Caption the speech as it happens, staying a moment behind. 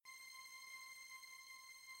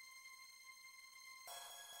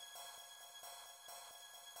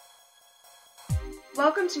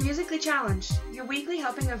Welcome to Musically Challenged, your weekly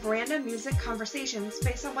helping of random music conversations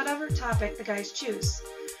based on whatever topic the guys choose.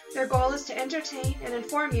 Their goal is to entertain and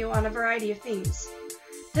inform you on a variety of themes.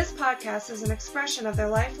 This podcast is an expression of their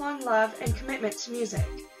lifelong love and commitment to music.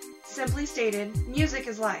 Simply stated, music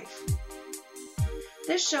is life.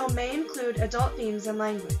 This show may include adult themes and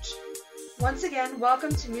language. Once again,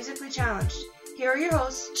 welcome to Musically Challenged. Here are your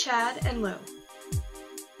hosts, Chad and Lou.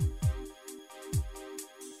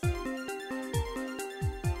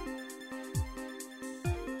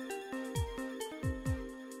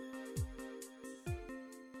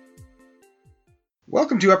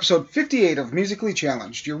 Welcome to episode 58 of Musically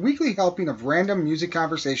Challenged, your weekly helping of random music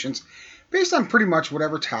conversations based on pretty much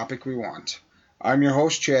whatever topic we want. I'm your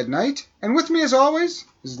host, Chad Knight, and with me as always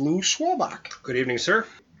is Lou Schwalbach. Good evening, sir.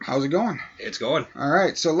 How's it going? It's going. All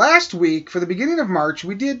right, so last week, for the beginning of March,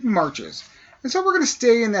 we did marches. And so we're going to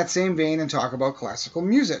stay in that same vein and talk about classical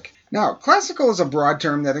music. Now, classical is a broad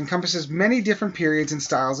term that encompasses many different periods and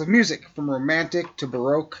styles of music, from Romantic to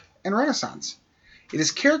Baroque and Renaissance. It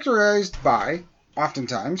is characterized by,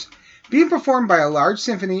 oftentimes, being performed by a large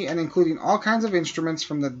symphony and including all kinds of instruments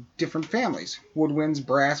from the different families: woodwinds,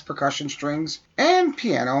 brass, percussion, strings, and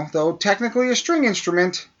piano, though technically a string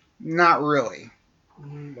instrument, not really.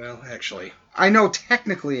 Well, actually. I know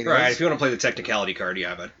technically it is. Right, if you want to play the technicality card,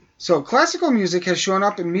 yeah, but... So, classical music has shown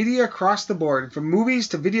up in media across the board, from movies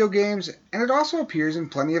to video games, and it also appears in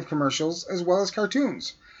plenty of commercials as well as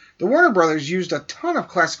cartoons. The Warner Brothers used a ton of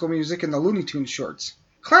classical music in the Looney Tunes shorts.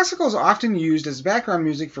 Classical is often used as background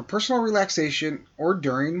music for personal relaxation or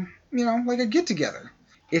during, like a get-together.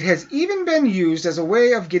 It has even been used as a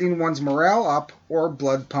way of getting one's morale up or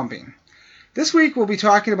blood pumping. This week we'll be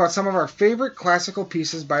talking about some of our favorite classical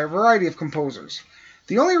pieces by a variety of composers.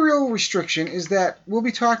 The only real restriction is that we'll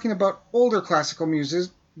be talking about older classical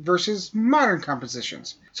music versus modern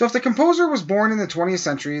compositions. So if the composer was born in the 20th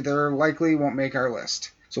century, they likely won't make our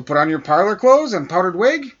list. So put on your parlor clothes and powdered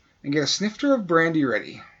wig, and get a snifter of brandy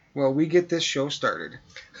ready while we get this show started.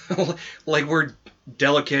 Like we're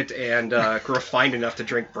delicate and refined enough to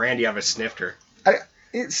drink brandy out of a snifter.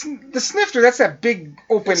 It's the snifter. That's that big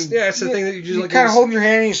open. It's the thing that you just kind of hold in your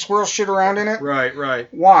hand and you swirl shit around in it. Right.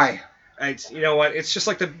 Why? You know what? It's just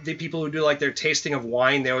like the people who do like their tasting of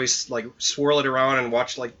wine. They always like swirl it around and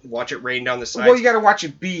watch it rain down the sides. Well, you got to watch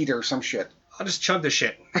it bead or some shit. I'll just chug the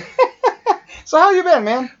shit. So how you been,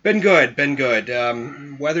 man? Been good.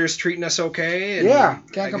 Weather's treating us okay. And yeah,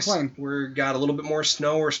 can't complain. We got a little bit more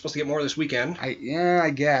snow. We're supposed to get more this weekend.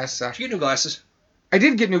 I guess. Did you get new glasses? I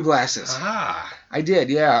did get new glasses. Ah. I did,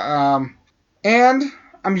 yeah. And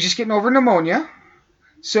I'm just getting over pneumonia.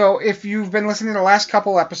 So if you've been listening to the last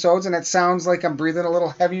couple episodes and it sounds like I'm breathing a little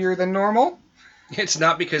heavier than normal... It's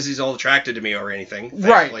not because he's all attracted to me or anything.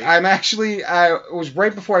 Thankfully. Right. It was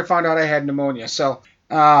right before I found out I had pneumonia. So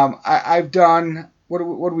I've done... What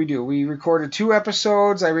do we do? We recorded 2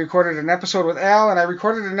 episodes. I recorded an episode with Al, and I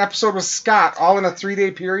recorded an episode with Scott, all in a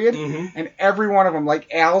 3-day period. Mm-hmm. And every one of them,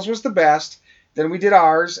 like Al's was the best. Then we did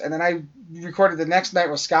ours, and then I recorded the next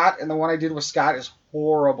night with Scott, and the one I did with Scott is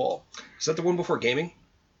horrible. Is that the one before gaming?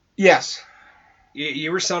 Yes.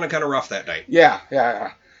 You were sounding kind of rough that night.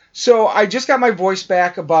 Yeah. So I just got my voice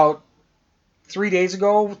back about 3 days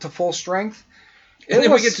ago to full strength. And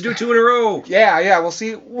then we get to do 2 in a row. Yeah. We'll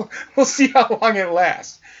see how long it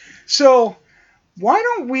lasts. So why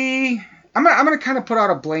don't we... I'm gonna kind of put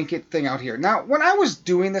out a blanket thing out here. Now, when I was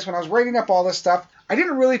doing this, when I was writing up all this stuff, I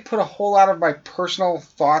didn't really put a whole lot of my personal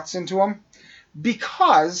thoughts into them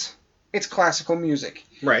because it's classical music.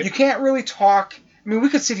 Right. You can't really talk... I mean, we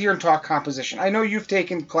could sit here and talk composition. I know you've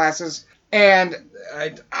taken classes, and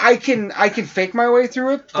I can fake my way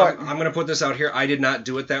through it, but... I'm going to put this out here. I did not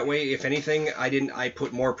do it that way. If anything, I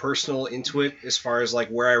put more personal into it as far as, like,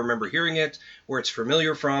 where I remember hearing it, where it's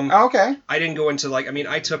familiar from. Okay. I didn't go into,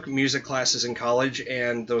 I took music classes in college,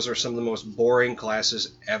 and those are some of the most boring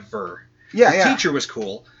classes ever. Yeah, The teacher was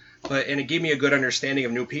cool, and it gave me a good understanding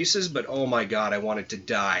of new pieces, but oh my god, I wanted to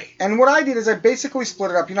die. And what I did is I basically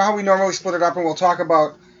split it up. You know how we normally split it up and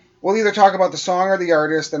we'll either talk about the song or the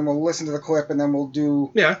artist, and we'll listen to the clip, and then we'll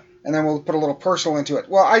do... Yeah. And then we'll put a little personal into it.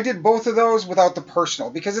 Well, I did both of those without the personal,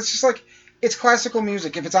 because it's just like, it's classical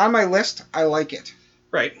music. If it's on my list, I like it.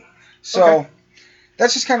 Right. So,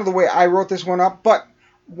 That's just kind of the way I wrote this one up, but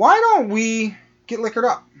why don't we get liquored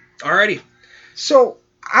up? Alrighty. So,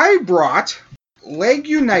 I brought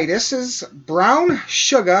Lagunitas' Brown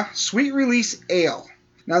Sugar Sweet Release Ale.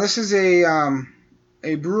 Now, this is a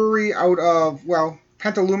brewery out of,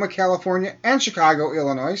 Petaluma, California, and Chicago,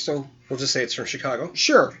 Illinois. So we'll just say it's from Chicago.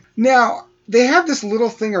 Sure. Now, they have this little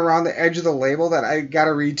thing around the edge of the label that I got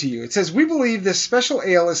to read to you. It says, "We believe this special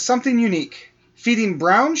ale is something unique. Feeding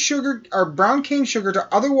brown cane sugar to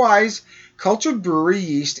otherwise cultured brewery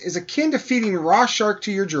yeast is akin to feeding raw shark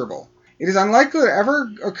to your gerbil. It is unlikely to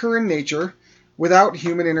ever occur in nature without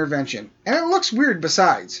human intervention. And it looks weird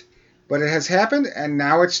besides. But it has happened, and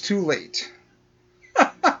now it's too late.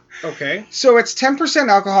 Okay. So it's 10%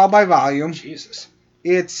 alcohol by volume. Jesus.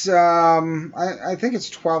 It's, I think it's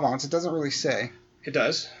 12 ounce. It doesn't really say. It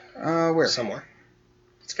does. Where? Somewhere.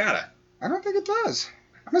 It's gotta. I don't think it does.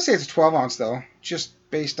 I'm going to say it's a 12 ounce, though, just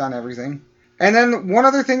based on everything. And then one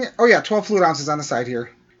other thing. Oh, yeah, 12 fluid ounces on the side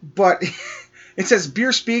here. But it says,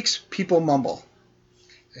 beer speaks, people mumble.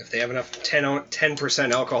 If they have enough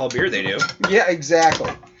 10% alcohol beer, they do. Yeah,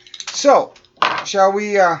 exactly. So, shall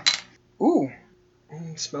we, ooh.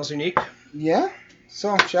 It smells unique. Yeah?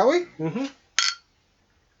 So, shall we? Mm-hmm.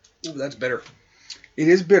 Ooh, that's bitter. It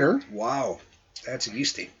is bitter. Wow. That's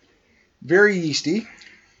yeasty. Very yeasty.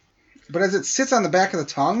 But as it sits on the back of the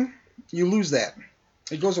tongue, you lose that.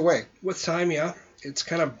 It goes away. With time, yeah. It's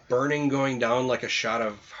kind of burning going down like a shot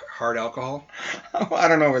of hard alcohol. I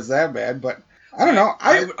don't know if it's that bad, but I don't know.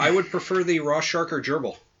 I would prefer the raw shark or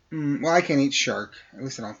gerbil. Well, I can't eat shark. At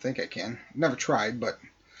least I don't think I can. I've never tried, but...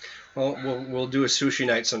 Well, we'll do a sushi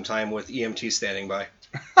night sometime with EMT standing by.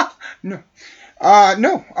 No.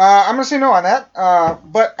 No. I'm going to say no on that.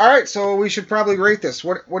 But, all right, so we should probably rate this.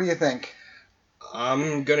 What do you think?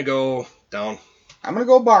 I'm going to go down. I'm going to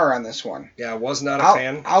go bar on this one. Yeah, I was not a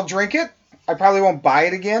fan. I'll drink it. I probably won't buy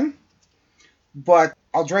it again, but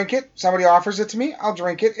I'll drink it. Somebody offers it to me, I'll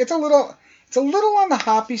drink it. It's a little on the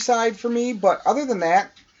hoppy side for me, but other than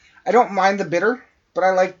that, I don't mind the bitter, but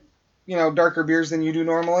I like, darker beers than you do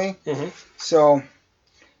normally. Mm-hmm. So,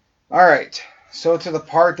 all right. So to the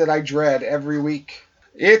part that I dread every week.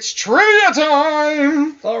 It's trivia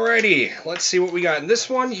time! Alrighty, let's see what we got. In this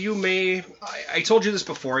one, I told you this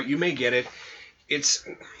before, you may get it.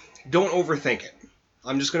 Don't overthink it.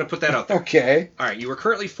 I'm just going to put that out there. Okay. All right, you are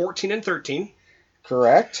currently 14 and 13.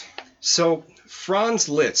 Correct. So Franz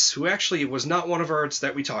Liszt, who actually was not one of ours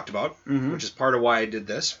that we talked about, which is part of why I did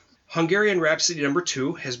this. Hungarian Rhapsody No.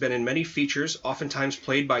 2 has been in many features, oftentimes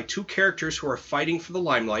played by two characters who are fighting for the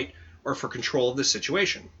limelight or for control of the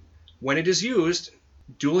situation. When it is used,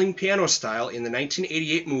 dueling piano style in the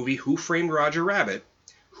 1988 movie Who Framed Roger Rabbit,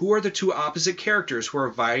 who are the two opposite characters who are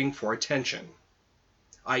vying for attention?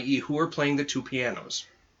 I.e., who are playing the two pianos?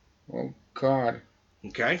 Oh, God.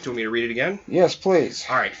 Okay, do you want me to read it again? Yes, please.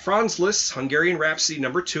 All right, Franz Liszt's Hungarian Rhapsody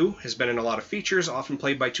No. 2 has been in a lot of features, often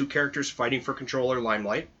played by two characters fighting for control or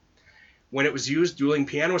limelight. When it was used dueling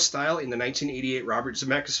piano style in the 1988 Robert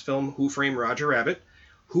Zemeckis film Who Framed Roger Rabbit,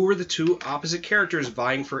 who were the two opposite characters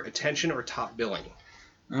vying for attention or top billing?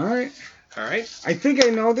 All right. All right. I think I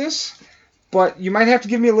know this, but you might have to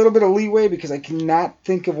give me a little bit of leeway because I cannot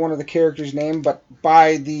think of one of the characters' name, but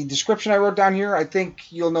by the description I wrote down here, I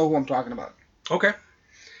think you'll know who I'm talking about. Okay.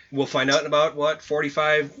 We'll find out in about,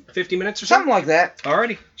 45, 50 minutes or so? Something like that.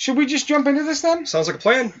 Alrighty. Should we just jump into this then? Sounds like a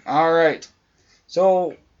plan. All right.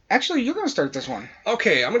 So, actually, you're going to start this one.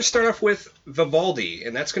 Okay, I'm going to start off with Vivaldi,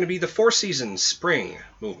 and that's going to be the Four Seasons Spring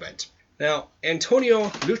movement. Now,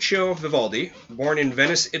 Antonio Lucio Vivaldi, born in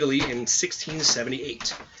Venice, Italy in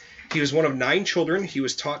 1678. He was one of 9 children. He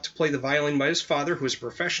was taught to play the violin by his father, who was a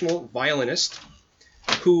professional violinist,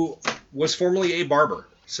 who was formerly a barber.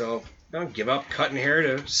 So, give up cutting hair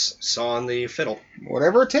to saw on the fiddle.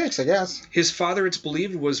 Whatever it takes, I guess. His father, it's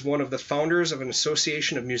believed, was one of the founders of an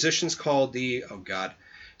association of musicians called the,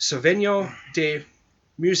 Sovegno de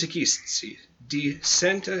Musicisti di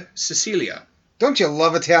Santa Cecilia. Don't you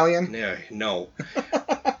love Italian? No.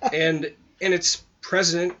 and its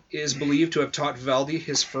president is believed to have taught Vivaldi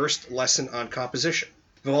his first lesson on composition.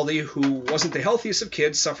 Vivaldi, who wasn't the healthiest of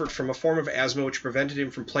kids, suffered from a form of asthma which prevented him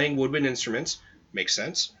from playing woodwind instruments. Makes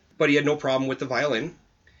sense. But he had no problem with the violin.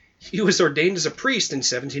 He was ordained as a priest in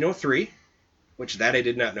 1703, which that I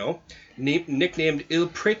did not know, nicknamed Il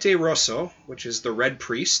Prete Rosso, which is the Red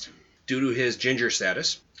Priest, due to his ginger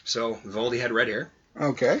status. So Vivaldi had red hair.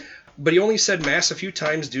 Okay. But he only said Mass a few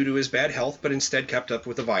times due to his bad health, but instead kept up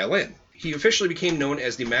with the violin. He officially became known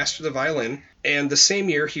as the Master of the Violin, and the same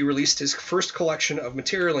year he released his first collection of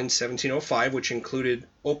material in 1705, which included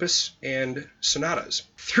opus and sonatas.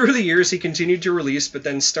 Through the years he continued to release, but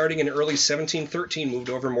then starting in early 1713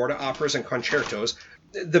 moved over more to operas and concertos.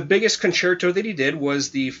 The biggest concerto that he did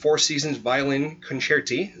was the Four Seasons Violin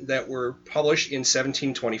Concerti that were published in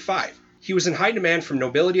 1725. He was in high demand from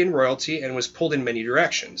nobility and royalty and was pulled in many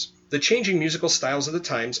directions. The changing musical styles of the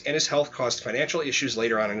times and his health caused financial issues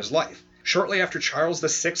later on in his life. Shortly after Charles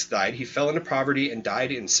VI died, he fell into poverty and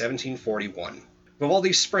died in 1741.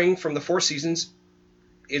 Vivaldi's Spring from the Four Seasons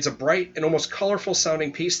It's a bright and almost colorful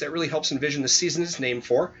sounding piece that really helps envision the season it's named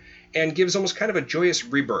for and gives almost kind of a joyous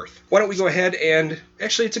rebirth. Why don't we go ahead and,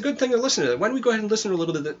 actually it's a good thing to listen to that. Why don't we go ahead and listen to a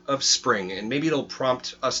little bit of spring, and maybe it'll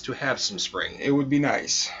prompt us to have some spring. It would be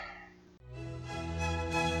nice.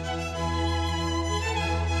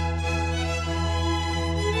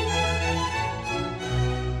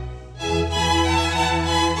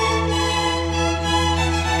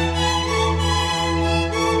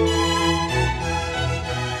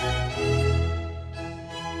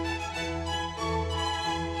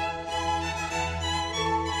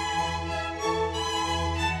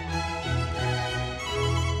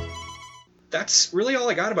 That's really all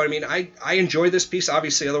I got about it. I mean, I enjoy this piece,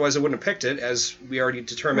 obviously, otherwise I wouldn't have picked it, as we already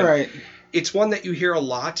determined. Right. It's one that you hear a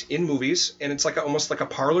lot in movies, and it's like almost like a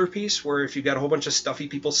parlor piece where if you've got a whole bunch of stuffy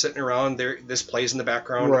people sitting around, this plays in the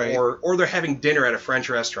background, Right. or they're having dinner at a French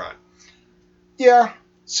restaurant. Yeah.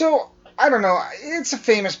 So, I don't know. It's a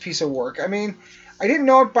famous piece of work. I mean, I didn't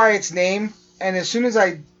know it by its name, and as soon as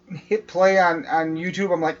I hit play on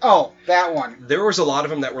YouTube, I'm like, oh, that one. There was a lot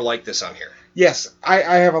of them that were like this on here. Yes, I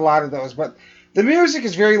have a lot of those, but the music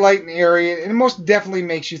is very light and airy, and it most definitely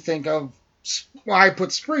makes you think of, well, I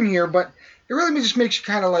put spring here, but it really just makes you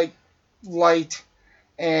kind of like light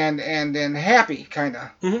and happy, kind of.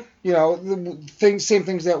 Mm-hmm. You know, the same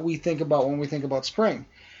things that we think about when we think about spring.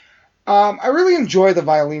 I really enjoy the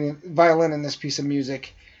violin in this piece of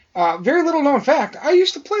music. Very little known fact, I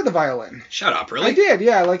used to play the violin. Shut up, really? I did,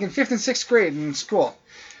 yeah, like in 5th and 6th grade in school.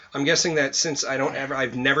 I'm guessing that since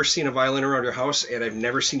I've never seen a violin around your house, and I've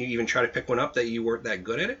never seen you even try to pick one up, that you weren't that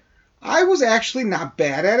good at it? I was actually not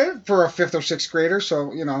bad at it for a 5th or 6th grader,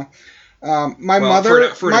 so, you know. My Well, mother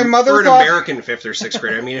for an thought, American 5th or 6th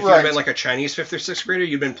grader. I mean, if Right. you'd been like a Chinese 5th or 6th grader,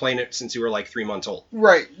 you'd been playing it since you were like 3 months old.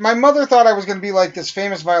 Right. My mother thought I was going to be like this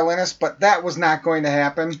famous violinist, but that was not going to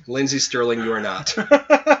happen. Lindsey Sterling, you are not.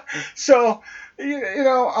 So, you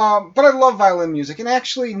know, but I love violin music. And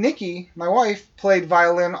actually, Nikki, my wife, played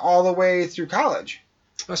violin all the way through college.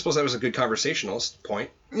 I suppose that was a good conversationalist point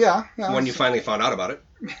Yeah. when you finally found out about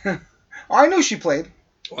it. I knew she played.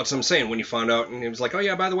 Well, that's what I'm saying. When you found out, and it was like, oh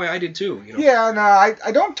yeah, by the way, I did too. You know? Yeah, no,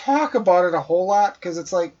 I don't talk about it a whole lot because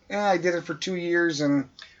it's like, I did it for 2 years and,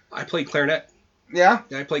 I played clarinet. yeah.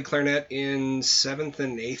 I played clarinet in 7th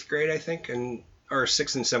and 8th grade, I think, or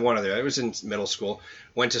 6th and 7th, one of them. I was in middle school.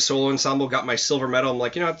 Went to solo ensemble, got my silver medal. I'm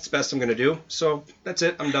like, you know what, that's the best I'm going to do. So that's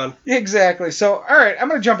it. I'm done. Exactly. So, all right, I'm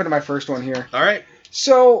going to jump into my first one here. All right.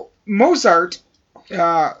 So, Mozart,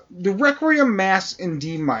 the Requiem Mass in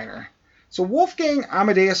D minor. So, Wolfgang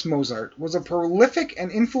Amadeus Mozart was a prolific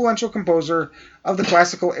and influential composer of the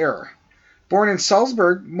classical era. Born in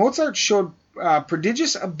Salzburg, Mozart showed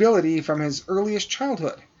prodigious ability from his earliest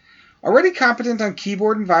childhood. Already competent on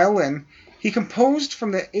keyboard and violin, he composed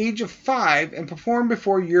from the age of 5 and performed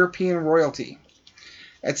before European royalty.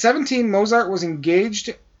 At 17, Mozart was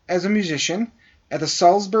engaged as a musician at the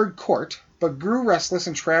Salzburg court, but grew restless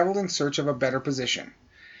and traveled in search of a better position.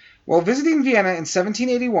 While visiting Vienna in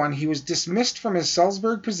 1781, he was dismissed from his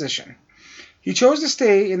Salzburg position. He chose to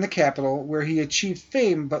stay in the capital, where he achieved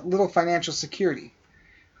fame but little financial security.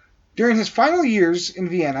 During his final years in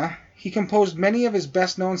Vienna, he composed many of his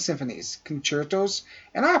best-known symphonies, concertos,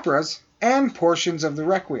 and operas, and portions of the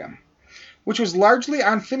Requiem, which was largely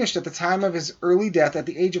unfinished at the time of his early death at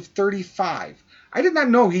the age of 35. I did not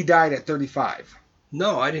know he died at 35.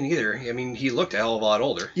 No, I didn't either. I mean, he looked a hell of a lot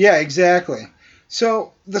older. Yeah, exactly.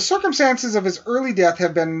 So, the circumstances of his early death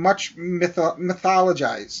have been much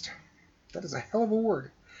mythologized. That is a hell of a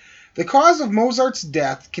word. The cause of Mozart's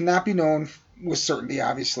death cannot be known with certainty,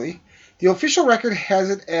 obviously. The official record has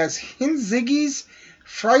it as Hinziges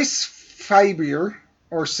Freissfieber,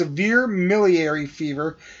 or severe miliary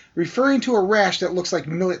fever, referring to a rash that looks like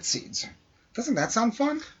millet seeds. Doesn't that sound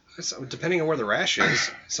fun? Depending on where the rash is,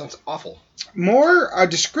 it sounds awful. More a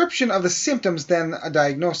description of the symptoms than a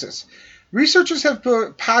diagnosis. Researchers have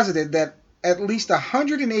posited that at least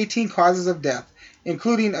 118 causes of death,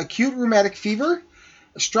 including acute rheumatic fever,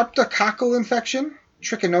 streptococcal infection,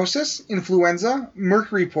 trichinosis, influenza,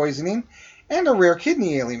 mercury poisoning, and a rare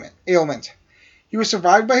kidney ailment. He was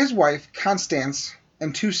survived by his wife, Constance,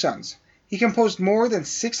 and 2 sons. He composed more than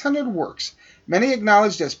 600 works, many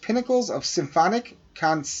acknowledged as pinnacles of symphonic,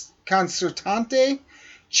 concertante,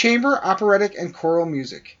 chamber, operatic, and choral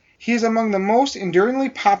music. He is among the most enduringly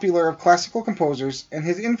popular of classical composers, and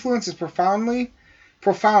his influence is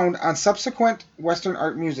profound on subsequent Western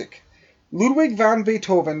art music. Ludwig van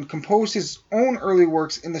Beethoven composed his own early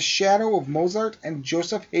works in the shadow of Mozart, and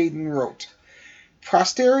Joseph Haydn wrote,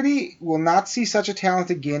 "Posterity will not see such a talent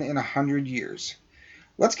again in 100 years."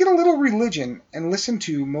 Let's get a little religion and listen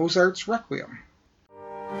to Mozart's Requiem.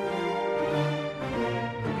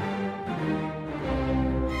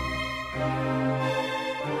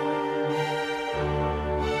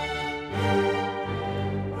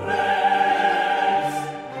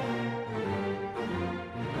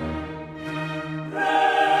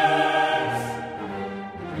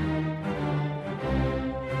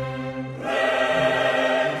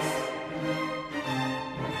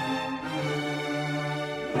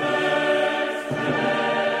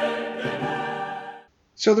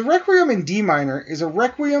 So the Requiem in D minor is a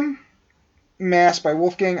Requiem Mass by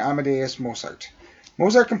Wolfgang Amadeus Mozart.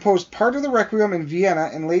 Mozart composed part of the Requiem in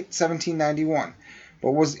Vienna in late 1791, but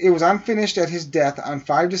it was unfinished at his death on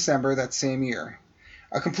 5 December that same year.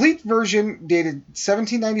 A complete version dated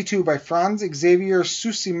 1792 by Franz Xaver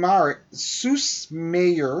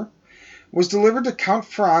Süssmayer was delivered to Count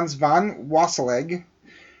Franz von Wasselegg,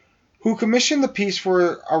 who commissioned the piece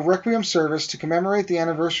for a Requiem service to commemorate the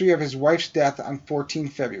anniversary of his wife's death on 14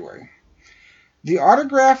 February. The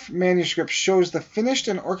autograph manuscript shows the finished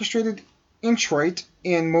and orchestrated introit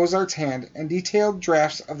in Mozart's hand and detailed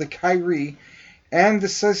drafts of the Kyrie and the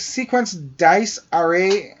sequence Dies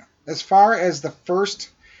Irae as far as the first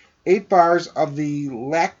 8 bars of the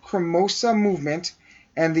Lacrimosa movement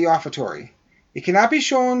and the offertory. It cannot be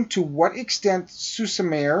shown to what extent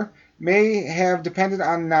Süssmayer may have depended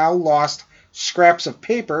on now lost scraps of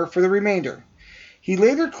paper for the remainder. He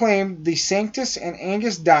later claimed the Sanctus and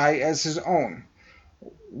Angus Die as his own.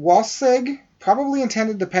 Walsegg probably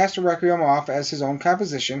intended to pass the Requiem off as his own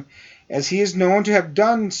composition, as he is known to have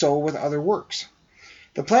done so with other works.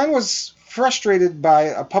 The plan was frustrated by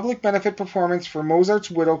a public benefit performance for Mozart's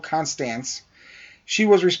widow Constance. She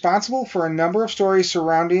was responsible for a number of stories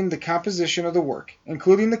surrounding the composition of the work,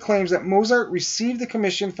 including the claims that Mozart received the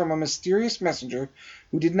commission from a mysterious messenger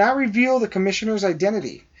who did not reveal the commissioner's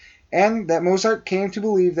identity, and that Mozart came to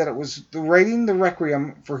believe that it was writing the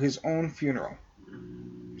Requiem for his own funeral.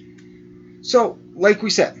 So, like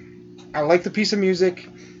we said, I like the piece of music.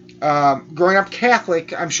 Growing up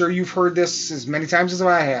Catholic, I'm sure you've heard this as many times as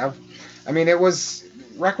I have. I mean, it was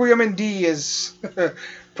Requiem in D is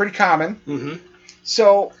pretty common. Mm-hmm.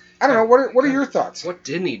 So, I don't know. What are your thoughts? What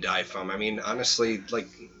didn't he die from? I mean, honestly, like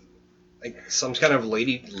some kind of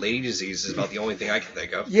lady disease is about the only thing I can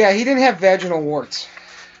think of. Yeah, he didn't have vaginal warts.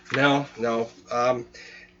 No.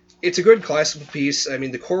 It's a good classical piece. I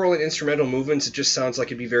mean, the choral and instrumental movements, it just sounds like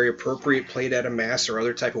it'd be very appropriate played at a mass or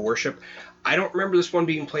other type of worship. I don't remember this one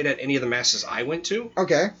being played at any of the masses I went to.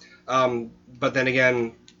 Okay. But then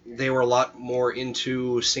again, they were a lot more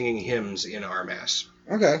into singing hymns in our mass.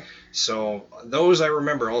 Okay. So those I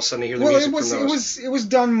remember. All of a sudden I hear the music from those. It was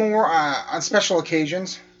done more on special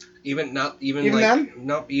occasions. Even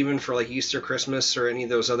for like Easter, Christmas, or any of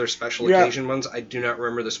those other special occasion ones, I do not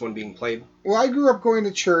remember this one being played. Well, I grew up going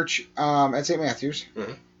to church at St. Matthew's,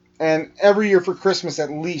 mm-hmm. and every year for Christmas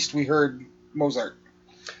at least we heard Mozart.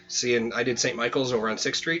 See, and I did St. Michael's over on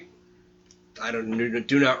 6th Street. I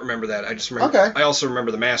do not remember that. I just remember. Okay. I also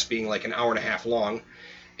remember the Mass being like an hour and a half long,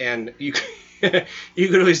 and you could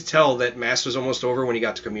always tell that Mass was almost over when you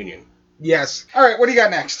got to communion. Yes. All right, what do you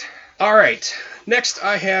got next? All right. Next,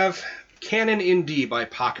 I have Canon in D by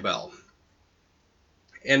Pachelbel.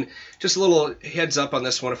 And just a little heads up on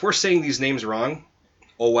this one. If we're saying these names wrong,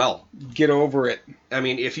 oh well. Get over it. I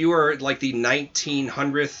mean, if you are like the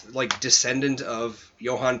 1900th descendant of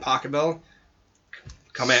Johann Pachelbel,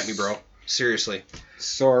 come at me, bro. Seriously.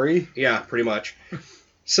 Sorry. Yeah, pretty much.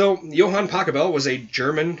 So, Johann Pachelbel was a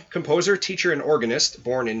German composer, teacher, and organist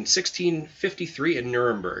born in 1653 in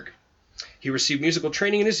Nuremberg. He received musical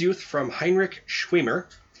training in his youth from Heinrich Schwimmer,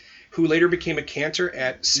 who later became a cantor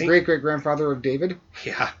at St. Great-great-grandfather of David?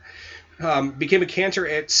 Yeah. Became a cantor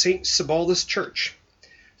at St. Sebaldus Church.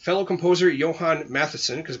 Fellow composer Johann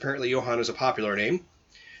Mattheson, because apparently Johann is a popular name,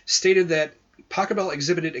 stated that Pachelbel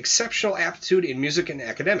exhibited exceptional aptitude in music and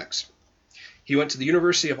academics. He went to the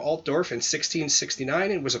University of Altdorf in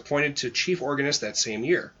 1669 and was appointed to chief organist that same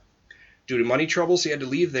year. Due to money troubles, he had to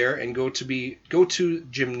leave there and go to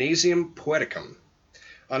Gymnasium Poeticum.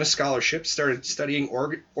 On a scholarship, started studying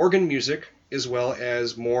organ music as well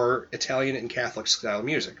as more Italian and Catholic style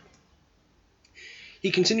music.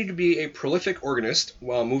 He continued to be a prolific organist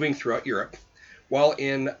while moving throughout Europe, while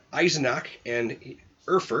in Eisenach and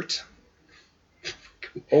Erfurt.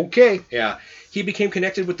 Okay. Yeah, he became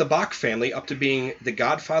connected with the Bach family up to being the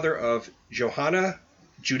godfather of Johanna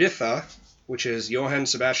Juditha, which is Johann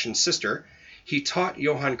Sebastian's sister. He taught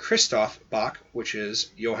Johann Christoph Bach, which is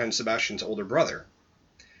Johann Sebastian's older brother.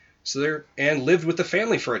 And lived with the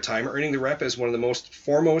family for a time, earning the rep as one of the most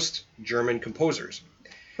foremost German composers.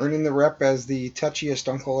 Earning the rep as the touchiest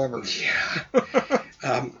uncle ever.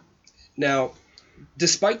 Yeah. Now,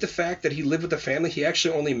 despite the fact that he lived with the family, he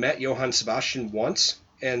actually only met Johann Sebastian once,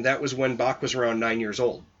 and that was when Bach was around 9 years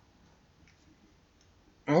old.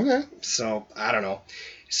 Okay. So, I don't know.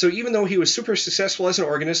 So even though he was super successful as an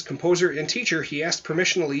organist, composer, and teacher, he asked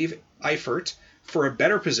permission to leave Erfurt for a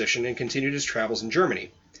better position and continued his travels in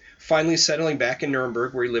Germany, finally settling back in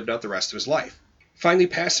Nuremberg where he lived out the rest of his life, finally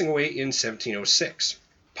passing away in 1706.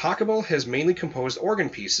 Pachelbel has mainly composed organ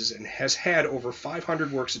pieces and has had over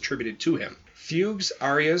 500 works attributed to him. Fugues,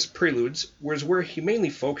 arias, preludes was where he mainly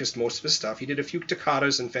focused most of his stuff. He did a few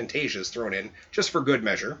toccatas and fantasias thrown in, just for good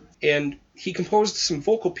measure. And he composed some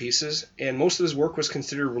vocal pieces, and most of his work was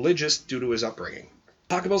considered religious due to his upbringing.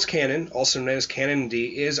 Pachelbel's Canon, also known as Canon in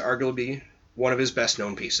D, is arguably one of his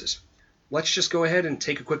best-known pieces. Let's just go ahead and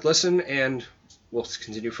take a quick listen, and we'll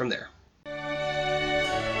continue from there.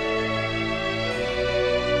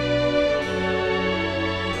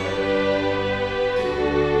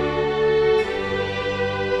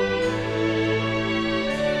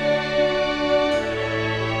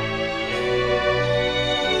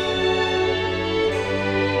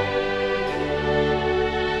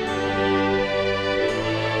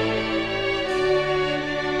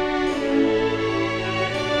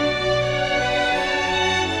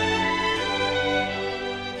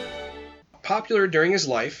 Popular during his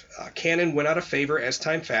life, Canon went out of favor as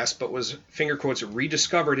time passed, but was, finger quotes,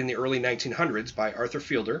 rediscovered in the early 1900s by Arthur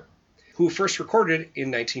Fielder, who first recorded it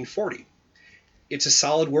in 1940. It's a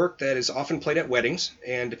solid work that is often played at weddings,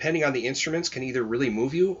 and depending on the instruments, can either really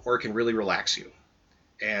move you or it can really relax you.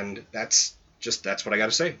 And that's what I got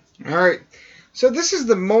to say. All right. So this is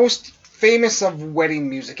the most famous of wedding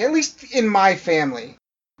music, at least in my family.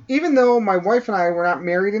 Even though my wife and I were not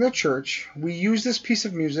married in a church, we used this piece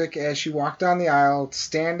of music as she walked down the aisle to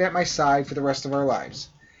stand at my side for the rest of our lives.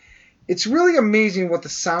 It's really amazing what the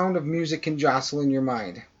sound of music can jostle in your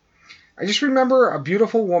mind. I just remember a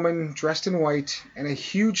beautiful woman dressed in white and a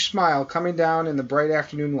huge smile coming down in the bright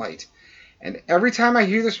afternoon light. And every time I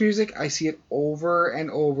hear this music, I see it over and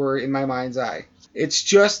over in my mind's eye. It's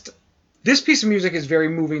just, this piece of music is very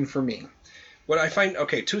moving for me. What I find,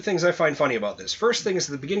 okay, two things I find funny about this. First thing is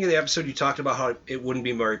at the beginning of the episode, you talked about how it wouldn't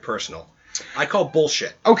be very personal. I call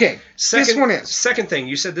bullshit. Okay, this one is. Second thing,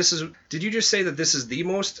 you said this is, did you just say that this is the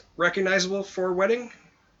most recognizable for a wedding?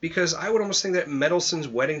 Because I would almost think that Mendelssohn's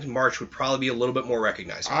Wedding March would probably be a little bit more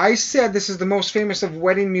recognizable. I said this is the most famous of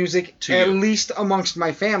wedding music, at least amongst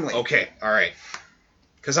my family. Okay, all right.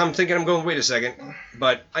 Because I'm thinking, I'm going, wait a second,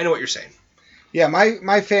 but I know what you're saying. Yeah,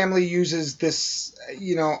 my family uses this,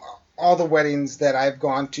 all the weddings that I've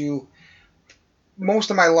gone to, most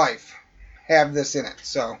of my life, have this in it.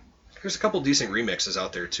 So there's a couple decent remixes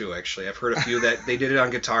out there too. Actually, I've heard a few that they did it on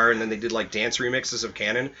guitar and then they did like dance remixes of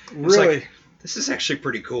Canon. Really, like, this is actually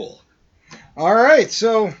pretty cool. All right,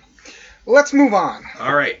 so let's move on.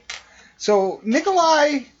 All right. So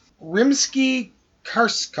Nikolai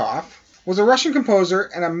Rimsky-Korsakov was a Russian composer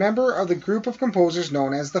and a member of the group of composers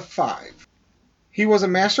known as the Five. He was a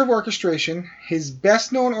master of orchestration. His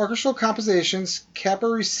best-known orchestral compositions,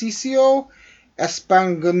 Capriccio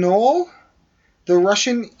Espagnol, the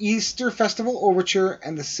Russian Easter Festival Overture,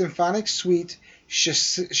 and the Symphonic Suite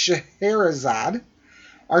Scheherazade,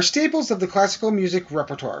 are staples of the classical music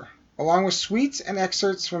repertoire, along with suites and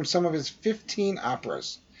excerpts from some of his 15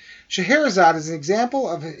 operas. Scheherazade is an example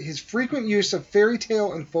of his frequent use of fairy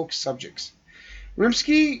tale and folk subjects.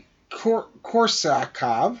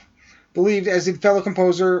 Rimsky-Korsakov believed, as did fellow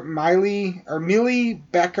composer Mily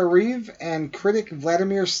Bakarev and critic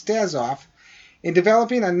Vladimir Stasov, in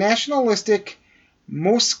developing a nationalistic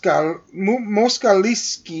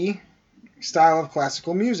Moskalisky style of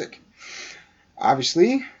classical music.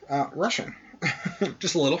 Obviously, Russian.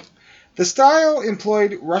 Just a little. The style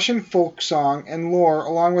employed Russian folk song and lore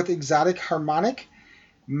along with exotic harmonic,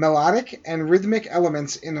 melodic, and rhythmic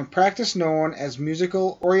elements in a practice known as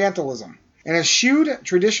musical Orientalism, and eschewed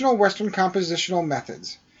traditional Western compositional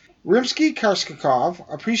methods.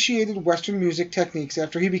 Rimsky-Korsakov appreciated Western music techniques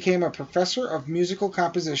after he became a professor of musical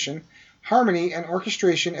composition, harmony, and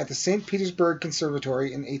orchestration at the St. Petersburg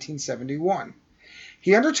Conservatory in 1871.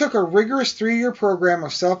 He undertook a rigorous 3-year program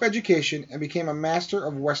of self-education and became a master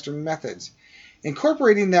of Western methods,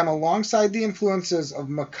 incorporating them alongside the influences of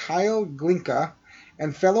Mikhail Glinka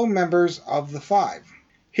and fellow members of the Five.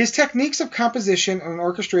 His techniques of composition and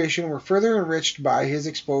orchestration were further enriched by his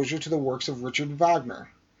exposure to the works of Richard Wagner.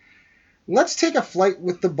 Let's take a flight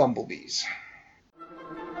with the bumblebees.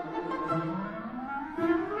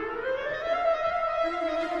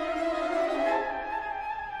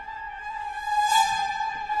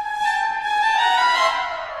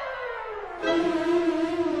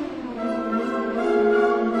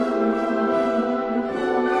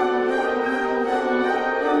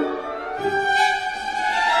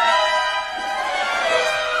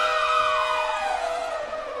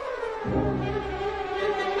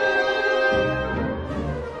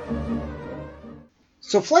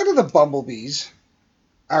 So Flight of the Bumblebees,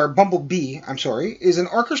 is an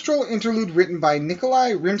orchestral interlude written by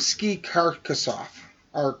Nikolai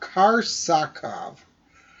Rimsky-Korsakov.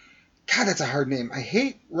 God, that's a hard name. I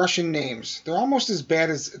hate Russian names. They're almost as bad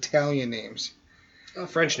as Italian names.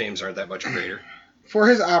 French names aren't that much greater. For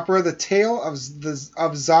his opera, The Tale of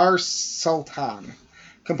Tsar Sultan,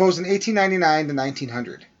 composed in 1899 to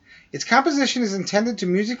 1900. Its composition is intended to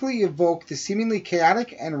musically evoke the seemingly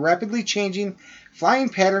chaotic and rapidly changing flying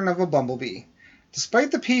pattern of a bumblebee.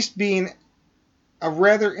 Despite the piece being a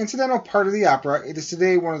rather incidental part of the opera, it is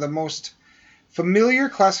today one of the most familiar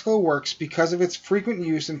classical works because of its frequent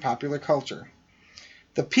use in popular culture.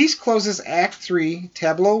 The piece closes Act 3,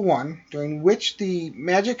 Tableau 1, during which the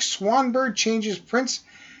magic swan bird changes Prince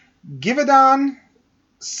Givadon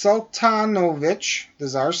Sultanovich, the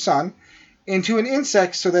Tsar's son, into an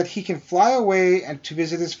insect so that he can fly away and to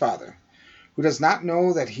visit his father, who does not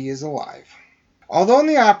know that he is alive. Although in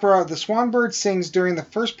the opera the swan bird sings during the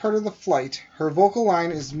first part of the flight, her vocal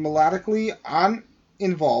line is melodically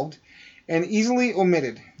uninvolved and easily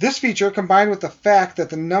omitted. This feature, combined with the fact that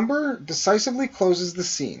the number decisively closes the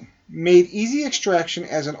scene, made easy extraction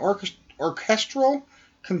as an orchestral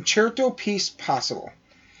concerto piece possible.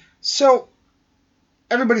 So,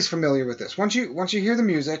 everybody's familiar with this. Once you hear the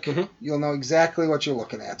music, you'll know exactly what you're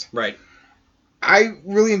looking at. Right. I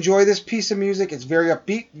really enjoy this piece of music. It's very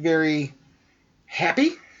upbeat, very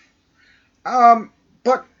happy.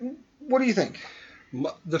 But what do you think?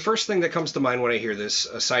 The first thing that comes to mind when I hear this,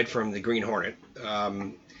 aside from the Green Hornet,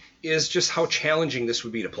 is just how challenging this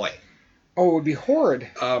would be to play. Oh, it would be horrid.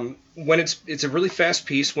 When it's a really fast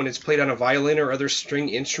piece, when it's played on a violin or other string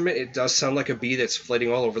instrument, it does sound like a bee that's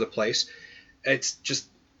flitting all over the place. It's just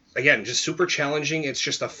super challenging. It's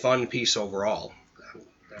just a fun piece overall.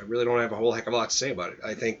 I really don't have a whole heck of a lot to say about it.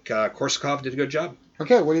 I think Korsakov did a good job.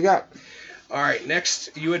 Okay, what do you got? All right,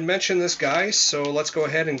 next, you had mentioned this guy, so let's go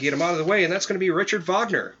ahead and get him out of the way, and that's going to be Richard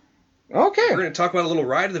Wagner. Okay. We're going to talk about a little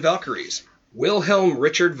Ride of the Valkyries. Wilhelm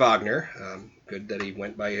Richard Wagner, good that he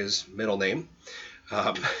went by his middle name,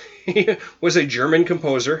 he was a German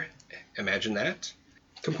composer. Imagine that.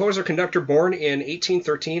 Composer-conductor born in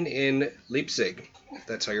 1813 in Leipzig.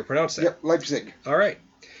 That's how you pronounce that. Yep, Leipzig. All right.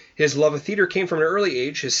 His love of theater came from an early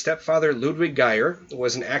age. His stepfather, Ludwig Geyer,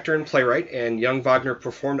 was an actor and playwright, and young Wagner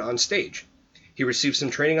performed on stage. He received some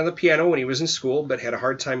training on the piano when he was in school, but had a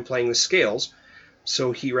hard time playing the scales,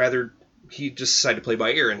 so he just decided to play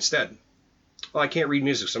by ear instead. Well, I can't read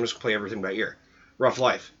music, so I'm just going to play everything by ear. Rough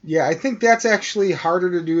life. Yeah, I think that's actually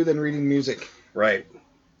harder to do than reading music. Right.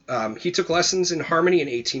 He took lessons in harmony in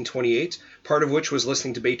 1828, part of which was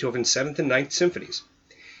listening to Beethoven's 7th and 9th symphonies.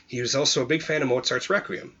 He was also a big fan of Mozart's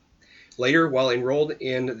Requiem. Later, while enrolled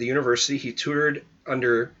in the university, he tutored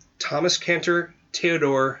under Thomas Cantor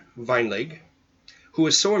Theodor Weinleg, who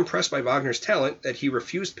was so impressed by Wagner's talent that he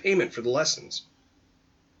refused payment for the lessons.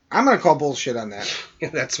 I'm going to call bullshit on that.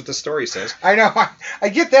 That's what the story says. I know. I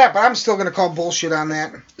get that, but I'm still going to call bullshit on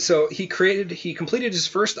that. So he completed his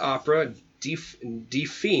first opera, Die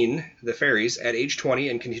Feen, The Fairies, at age 20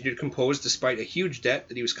 and continued to compose despite a huge debt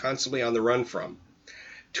that he was constantly on the run from.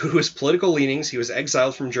 Due to his political leanings, he was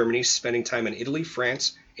exiled from Germany, spending time in Italy,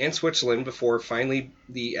 France, and Switzerland before finally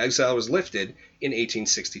the exile was lifted in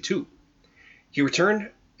 1862. He returned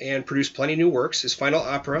and produced plenty of new works. His final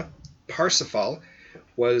opera, Parsifal,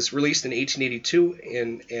 was released in 1882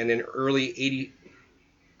 and in early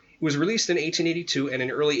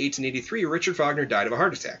 1883 Richard Wagner died of a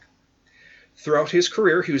heart attack. Throughout his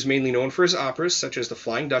career, he was mainly known for his operas such as The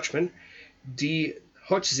Flying Dutchman, Die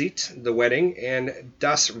Hochzeit, The Wedding, and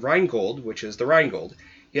Das Rheingold, which is The Rheingold,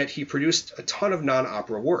 yet he produced a ton of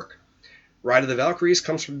non-opera work. Ride of the Valkyries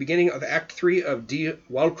comes from the beginning of Act 3 of Die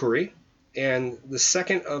Walküre, and the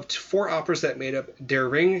second of 4 operas that made up Der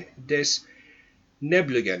Ring des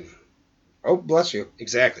Nebligen. Oh, bless you.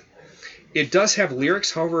 Exactly. It does have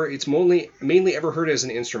lyrics, however, it's mainly ever heard as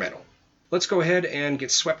an instrumental. Let's go ahead and get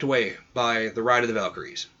swept away by the Ride of the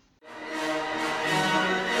Valkyries.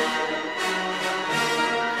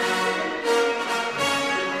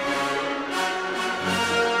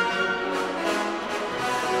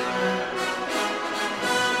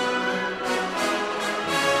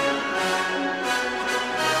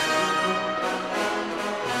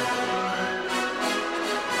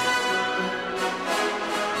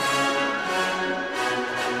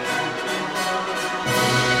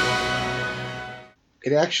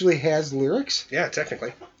 It actually has lyrics? Yeah,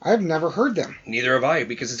 technically. I've never heard them. Neither have I,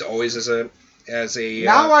 because it's always as a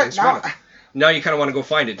Now you kind of want to go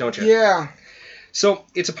find it, don't you? Yeah. So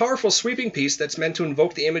it's a powerful sweeping piece that's meant to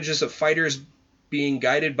invoke the images of fighters being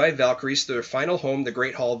guided by Valkyries to their final home, the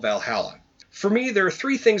Great Hall of Valhalla. For me, there are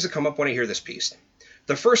 3 things that come up when I hear this piece.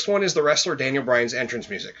 The first one is the wrestler Daniel Bryan's entrance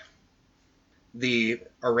music. The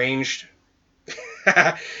arranged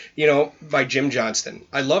by Jim Johnston.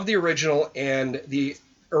 I love the original, and the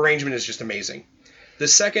arrangement is just amazing. The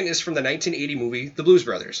second is from the 1980 movie The Blues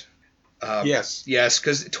Brothers. Yes. Yes,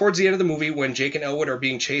 because towards the end of the movie, when Jake and Elwood are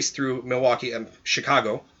being chased through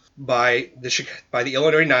Chicago, by the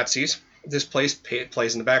Illinois Nazis, this plays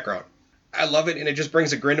in the background. I love it, and it just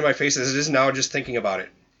brings a grin to my face as it is now just thinking about it.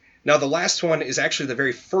 Now, the last one is actually the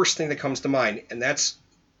very first thing that comes to mind, and that's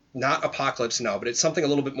not Apocalypse Now, but it's something a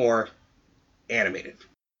little bit more animated.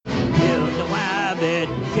 Kill the wabbit,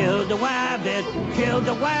 kill the wabbit, kill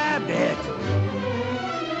the wabbit.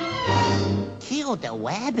 Kill the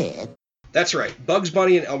wabbit? That's right, Bugs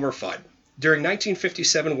Bunny and Elmer Fudd. During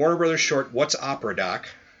 1957 Warner Brothers short What's Opera Doc,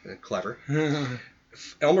 clever,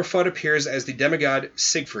 Elmer Fudd appears as the demigod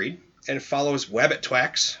Siegfried and follows Wabbit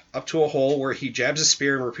Twax up to a hole where he jabs a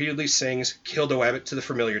spear and repeatedly sings Kill the Wabbit to the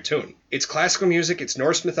familiar tune. It's classical music, it's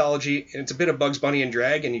Norse mythology, and it's a bit of Bugs Bunny and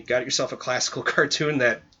drag, and you've got yourself a classical cartoon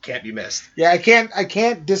that can't be missed. Yeah, I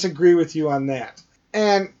can't disagree with you on that.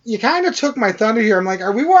 And you kind of took my thunder here. I'm like,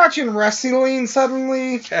 are we watching wrestling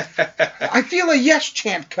suddenly? I feel a yes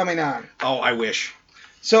chant coming on. Oh, I wish.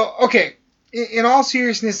 So, okay, in all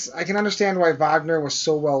seriousness, I can understand why Wagner was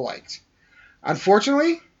so well liked.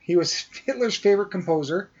 Unfortunately, he was Hitler's favorite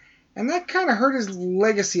composer, and that kind of hurt his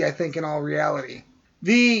legacy, I think, in all reality.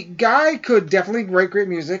 The guy could definitely write great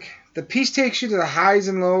music. The piece takes you to the highs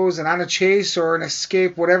and lows and on a chase or an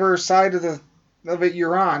escape, whatever side of it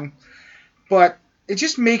you're on. But it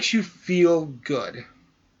just makes you feel good.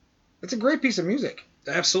 It's a great piece of music.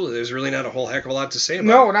 Absolutely. There's really not a whole heck of a lot to say about it.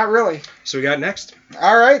 No, not really. So we got next.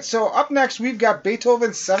 All right, so up next we've got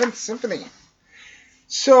Beethoven's 7th Symphony.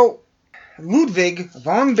 So Ludwig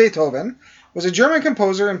van Beethoven was a German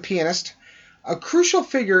composer and pianist, a crucial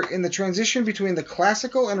figure in the transition between the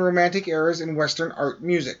classical and romantic eras in Western art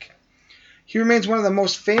music. He remains one of the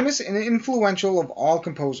most famous and influential of all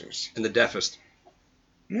composers. And the deafest.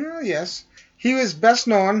 Yes. He was best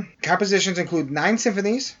known. Compositions include 9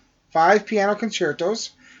 symphonies, 5 piano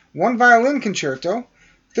concertos, 1 violin concerto,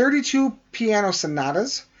 32 piano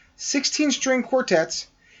sonatas, 16 string quartets,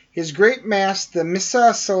 his great mass, the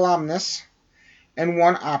Missa Solemnis, and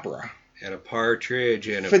 1 opera. And a partridge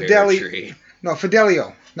in a pear tree. No,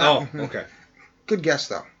 Fidelio. Oh, okay. Good guess,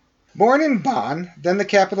 though. Born in Bonn, then the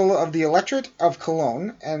capital of the Electorate of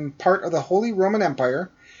Cologne and part of the Holy Roman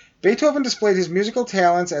Empire, Beethoven displayed his musical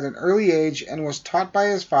talents at an early age and was taught by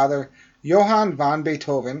his father, Johann von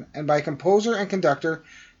Beethoven, and by composer and conductor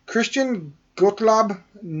Christian Gottlob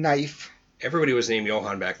Neif. Everybody was named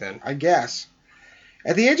Johann back then. I guess.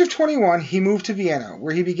 At the age of 21, he moved to Vienna,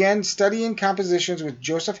 where he began studying compositions with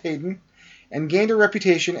Joseph Haydn and gained a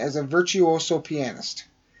reputation as a virtuoso pianist.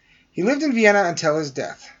 He lived in Vienna until his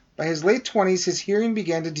death. By his late 20s, his hearing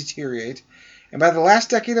began to deteriorate, and by the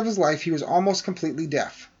last decade of his life, he was almost completely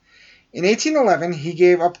deaf. In 1811, he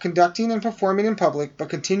gave up conducting and performing in public, but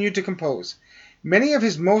continued to compose. Many of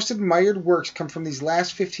his most admired works come from these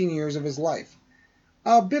last 15 years of his life.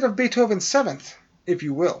 A bit of Beethoven's 7th, if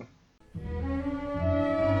you will.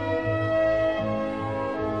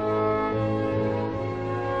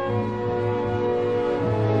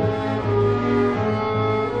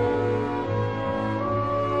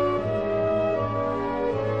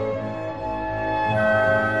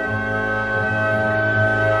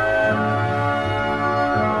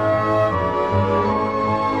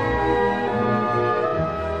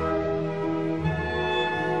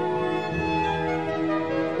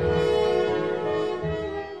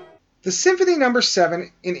 The Symphony No.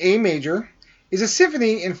 7 in A major is a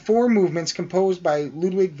symphony in 4 movements composed by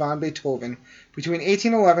Ludwig van Beethoven between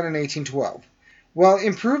 1811 and 1812. While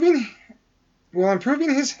improving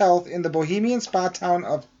his health in the Bohemian spa town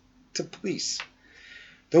of Teplice.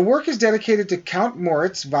 The work is dedicated to Count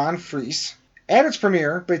Moritz von Fries. At its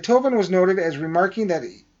premiere, Beethoven was noted as remarking that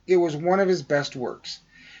it was one of his best works.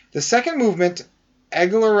 The second movement,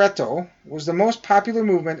 Allegretto, was the most popular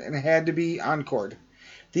movement and had to be encored.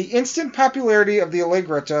 The instant popularity of the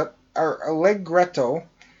Allegretto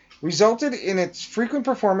resulted in its frequent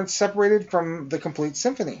performance separated from the complete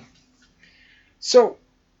symphony. So,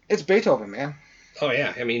 it's Beethoven, man. Oh,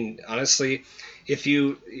 yeah. I mean, honestly, if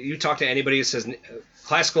you talk to anybody who says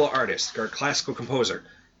classical artist or classical composer,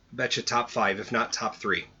 I bet you top 5, if not top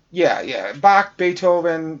 3. Yeah. Bach,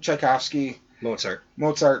 Beethoven, Tchaikovsky. Mozart.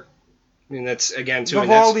 I mean, that's, again, too...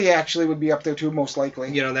 Vivaldi actually would be up there, too, most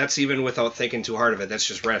likely. That's even without thinking too hard of it. That's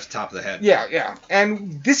just right off the top of the head. Yeah.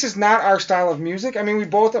 And this is not our style of music. I mean, we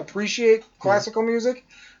both appreciate classical music,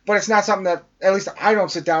 but it's not something that, at least I don't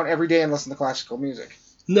sit down every day and listen to classical music.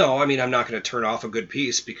 No, I mean, I'm not going to turn off a good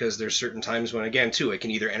piece because there's certain times when, again, too, it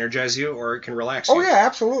can either energize you or it can relax you. Oh, yeah,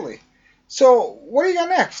 absolutely. So, what do you got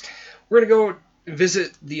next? We're going to go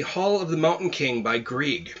visit the Hall of the Mountain King by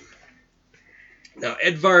Grieg. Now,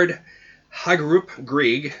 Edvard Hagerup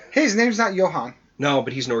Grieg. Hey, his name's not Johan. No,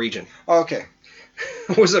 but he's Norwegian. Oh, okay.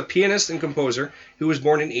 Was a pianist and composer who was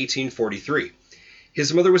born in 1843.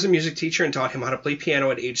 His mother was a music teacher and taught him how to play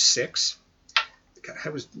piano at age 6. God, I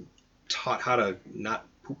was taught how to not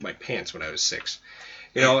poop my pants when I was 6.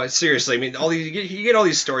 You know, seriously, I mean, you get all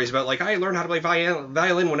these stories about, like, I learned how to play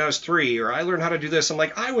violin when I was 3, or I learned how to do this. I'm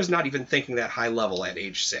like, I was not even thinking that high level at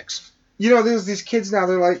age 6. You know, there's these kids now,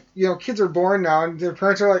 they're like, you know, kids are born now, and their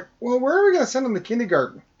parents are like, well, where are we going to send them to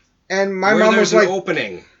kindergarten? And my mom was like,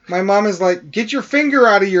 opening. My mom is like, get your finger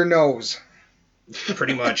out of your nose.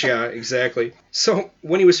 Pretty much, yeah, exactly. So,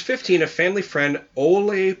 when he was 15, a family friend,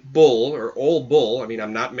 Ole Bull, I mean,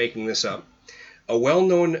 I'm not making this up, a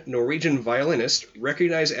well-known Norwegian violinist,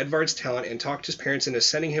 recognized Edvard's talent and talked his parents into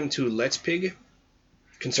sending him to Leipzig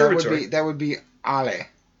Conservatory. That would be Ale,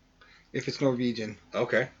 if it's Norwegian.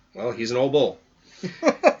 Okay, well, he's an old bull.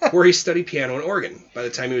 Where he studied piano and organ. By the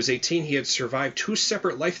time he was 18, he had survived 2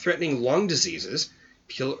 separate life-threatening lung diseases,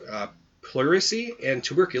 pleurisy and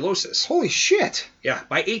tuberculosis. Holy shit. Yeah,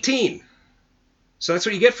 by 18. So that's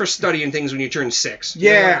what you get for studying things when you turn 6.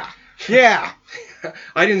 Yeah. Yeah.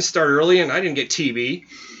 I didn't start early and I didn't get TB.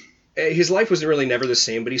 His life was really never the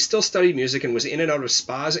same, but he still studied music and was in and out of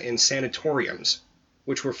spas and sanatoriums,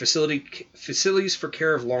 which were facilities for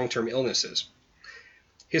care of long-term illnesses.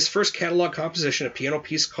 His first catalog composition, a piano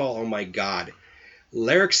piece called, oh my god,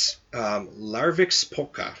 Larvik's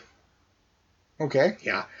Polka. Okay.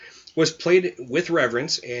 Yeah. Was played with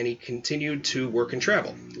reverence, and he continued to work and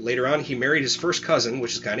travel. Later on, he married his first cousin,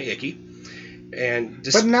 which is kind of icky.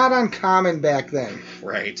 But not uncommon back then.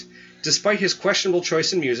 Right. Despite his questionable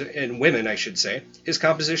choice in music, and women, I should say, his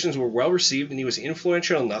compositions were well received, and he was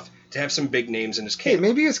influential enough to have some big names in his camp. Hey,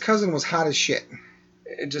 maybe his cousin was hot as shit.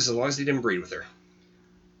 Just as long as he didn't breed with her.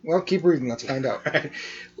 Well, keep reading. Let's find out.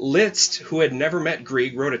 Liszt, who had never met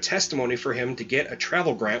Grieg, wrote a testimony for him to get a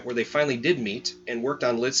travel grant where they finally did meet and worked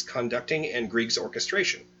on Liszt's conducting and Grieg's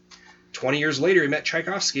orchestration. 20 years later, he met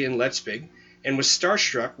Tchaikovsky in Leipzig and was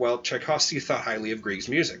starstruck while Tchaikovsky thought highly of Grieg's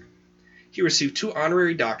music. He received 2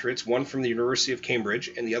 honorary doctorates, one from the University of Cambridge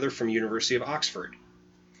and the other from the University of Oxford.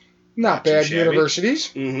 Not bad universities.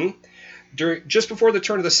 Mm-hmm. Just before the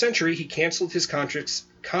turn of the century, he canceled his concerts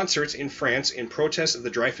in France in protest of the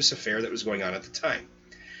Dreyfus affair that was going on at the time.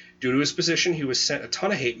 Due to his position, he was sent a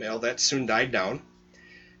ton of hate mail that soon died down.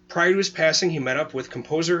 Prior to his passing, he met up with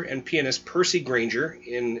composer and pianist Percy Grainger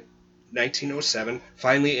in 1907,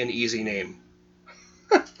 finally an easy name,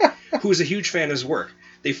 who was a huge fan of his work.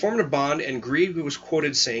 They formed a bond, and Grieg was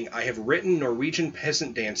quoted saying, "I have written Norwegian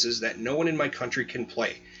peasant dances that no one in my country can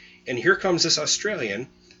play. And here comes this Australian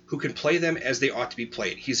who can play them as they ought to be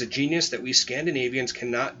played. He's a genius that we Scandinavians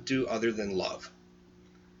cannot do other than love."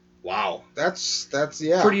 Wow. That's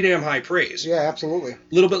yeah. Pretty damn high praise. Yeah, absolutely. A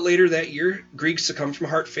little bit later that year, Grieg succumbed from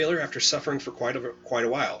heart failure after suffering for quite a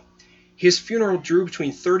while. His funeral drew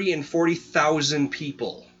between 30 and 40,000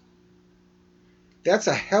 people. That's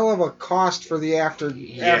a hell of a cost for the after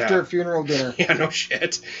funeral dinner. Yeah, no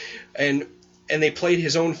shit. And they played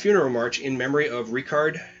his own funeral march in memory of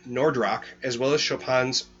Richard Nordraak, as well as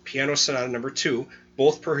Chopin's Piano Sonata No. 2,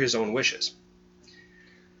 both per his own wishes.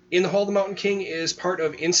 In the Hall of the Mountain King is part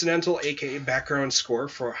of incidental, aka background score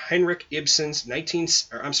for Henrik Ibsen's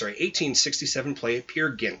 1867 play Peer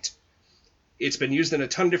Gynt. It's been used in a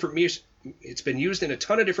ton of different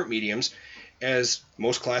mediums, as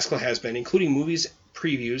most classical has been, including movies,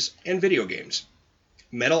 previews, and video games.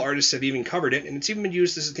 Metal artists have even covered it, and it's even been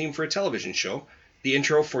used as a theme for a television show, the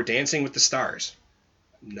intro for Dancing with the Stars.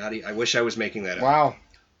 I wish I was making that up. Wow.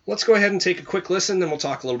 Let's go ahead and take a quick listen, then we'll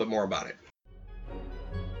talk a little bit more about it.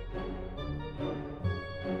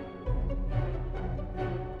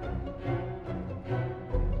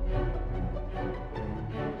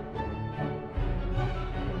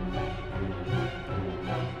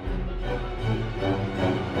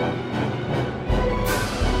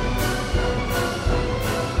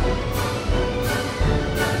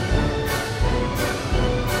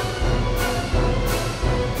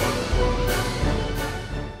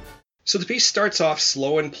 So the piece starts off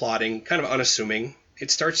slow and plodding, kind of unassuming.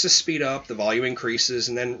 It starts to speed up, the volume increases,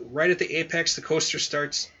 and then right at the apex, the coaster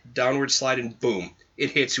starts downward slide, and boom,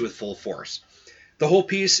 it hits you with full force. The whole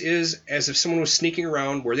piece is as if someone was sneaking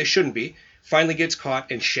around where they shouldn't be, finally gets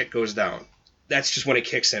caught, and shit goes down. That's just when it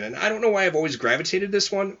kicks in, and I don't know why I've always gravitated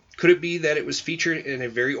this one. Could it be that it was featured in a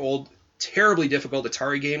very old, terribly difficult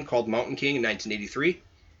Atari game called Mountain King in 1983?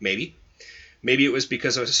 Maybe. Maybe it was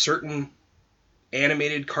because a certain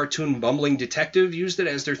animated cartoon bumbling detective used it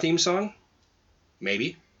as their theme song.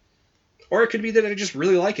 Maybe. Or it could be that I just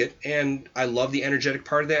really like it, and I love the energetic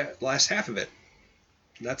part of that last half of it.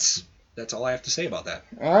 That's all I have to say about that.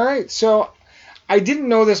 All right, so I didn't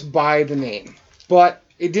know this by the name, but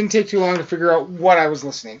it didn't take too long to figure out what I was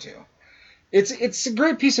listening to. It's a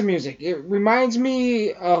great piece of music. It reminds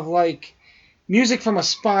me of like music from a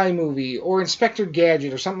spy movie or Inspector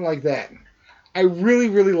Gadget or something like that. I really,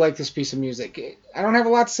 really like this piece of music. I don't have a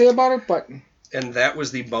lot to say about it, but... And that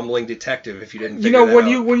was the bumbling detective, if you didn't figure that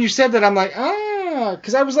out. When you said that, I'm like,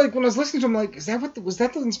 because I was like, when I was listening to him, I'm like, was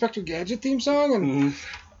that the Inspector Gadget theme song? And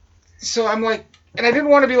so I'm like, and I didn't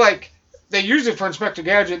want to be like, they used it for Inspector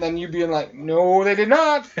Gadget, and then you being like, no, they did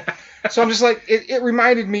not. So I'm just like, it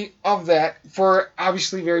reminded me of that for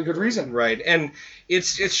obviously very good reason. Right, and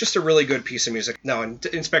it's just a really good piece of music. No, and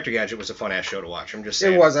Inspector Gadget was a fun-ass show to watch. I'm just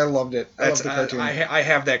saying. It was. I loved it. I loved the cartoon. I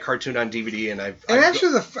have that cartoon on DVD, and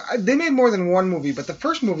actually, they made more than one movie, but the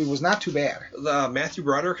first movie was not too bad. Matthew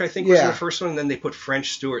Broderick, I think, was in the first one, and then they put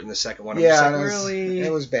French Stewart in the second one. Really?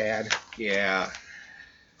 It was bad. Yeah.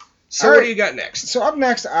 So what do you got next? So up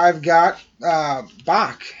next, I've got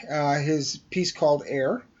Bach, his piece called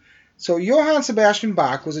Air. So Johann Sebastian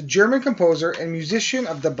Bach was a German composer and musician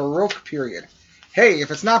of the Baroque period. Hey, if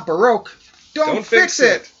it's not Baroque, don't fix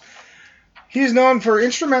it! He is known for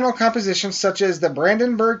instrumental compositions such as the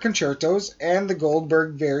Brandenburg Concertos and the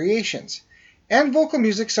Goldberg Variations, and vocal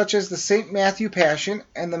music such as the St. Matthew Passion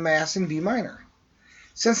and the Mass in B minor.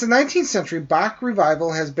 Since the 19th century, Bach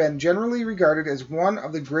revival has been generally regarded as one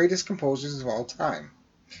of the greatest composers of all time.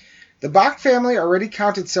 The Bach family already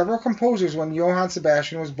counted several composers when Johann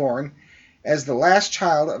Sebastian was born, as the last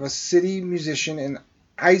child of a city musician in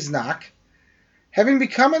Eisenach. Having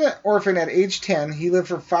become an orphan at age 10, he lived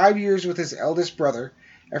for 5 years with his eldest brother,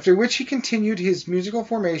 after which he continued his musical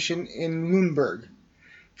formation in Nuremberg.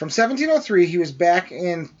 From 1703, he was back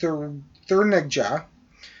in Thuringia,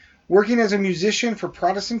 working as a musician for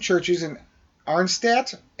Protestant churches in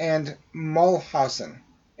Arnstadt and Mulhausen,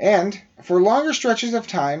 and for longer stretches of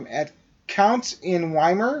time at Counts in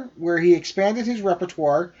Weimar, where he expanded his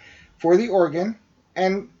repertoire for the organ,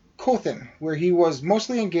 and Cothen, where he was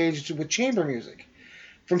mostly engaged with chamber music.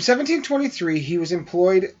 From 1723, he was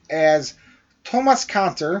employed as Thomas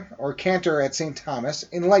Cantor, or cantor at St. Thomas,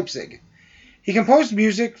 in Leipzig. He composed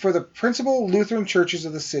music for the principal Lutheran churches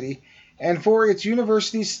of the city, and for its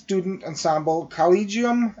university student ensemble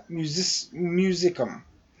Collegium Musicum.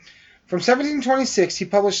 From 1726, he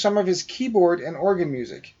published some of his keyboard and organ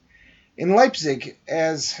music. In Leipzig,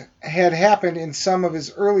 as had happened in some of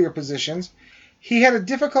his earlier positions, he had a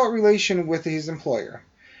difficult relation with his employer,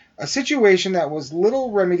 a situation that was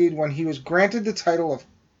little remedied when he was granted the title of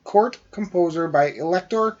court composer by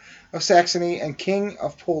Elector of Saxony and King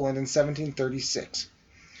of Poland in 1736.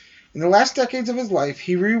 In the last decades of his life,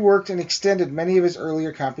 he reworked and extended many of his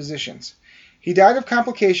earlier compositions. He died of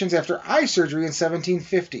complications after eye surgery in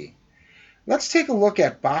 1750. Let's take a look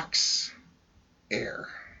at Bach's Air.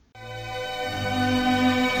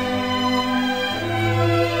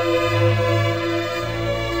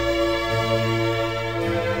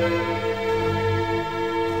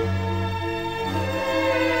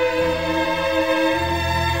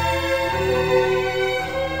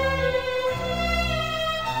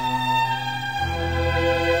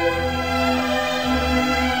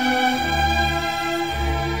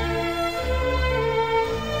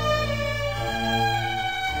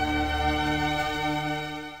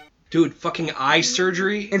 Dude, fucking eye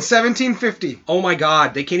surgery? In 1750. Oh my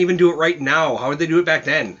god, they can't even do it right now. How would they do it back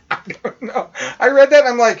then? I don't know. I read that and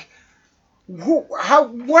I'm like,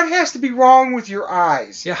 what has to be wrong with your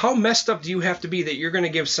eyes? Yeah, how messed up do you have to be that you're going to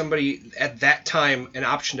give somebody at that time an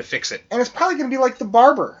option to fix it? And it's probably going to be like the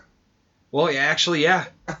barber. Well, yeah, actually, yeah.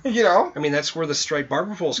 You know? I mean, that's where the striped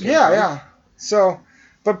barber poles came from. Yeah. So,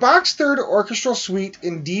 but Bach's third orchestral suite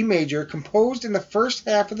in D major, composed in the first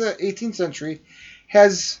half of the 18th century,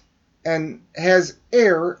 has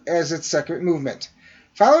Air as its second movement,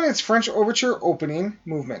 following its French overture opening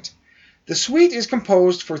movement. The suite is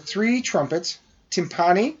composed for 3 trumpets,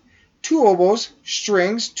 timpani, 2 oboes,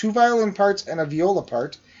 strings, 2 violin parts, and a viola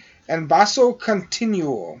part, and basso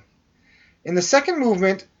continuo. In the second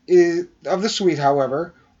movement of the suite,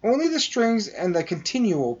 however, only the strings and the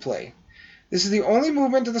continuo play. This is the only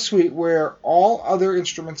movement of the suite where all other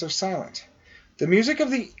instruments are silent. The music of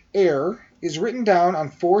the Air is written down on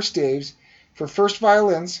 4 staves for first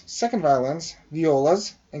violins, second violins,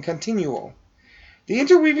 violas, and continuo. The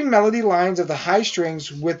interweaving melody lines of the high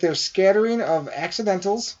strings with their scattering of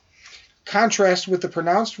accidentals contrast with the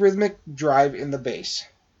pronounced rhythmic drive in the bass.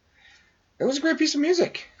 It was a great piece of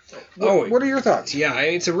music. What are your thoughts? Yeah,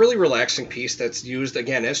 it's a really relaxing piece that's used,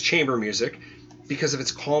 again, as chamber music. because of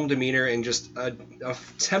its calm demeanor and just a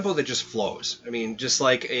tempo that just flows. I mean, just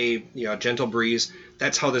like a gentle breeze.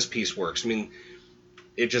 That's how this piece works. I mean,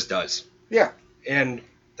 it just does. Yeah. And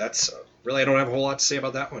that's really, I don't have a whole lot to say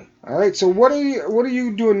about that one. All right. So what are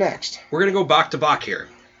you doing next? We're gonna go Bach to Bach here.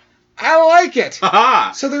 I like it.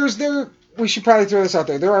 Haha. So we should probably throw this out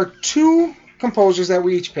there. There are 2 composers that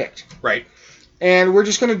we each picked, Right. and we're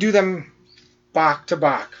just going to do them Bach to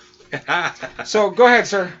Bach. So go ahead,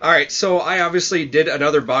 sir. All right, so I obviously did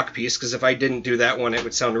another Bach piece, because if I didn't do that one, it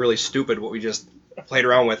would sound really stupid what we just played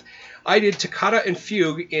around with. I did Toccata and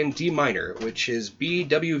Fugue in D minor, which is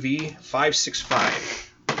BWV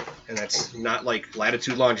 565. And that's not like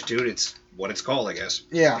latitude, longitude, it's what it's called, I guess.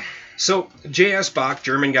 Yeah. So, J.S. Bach,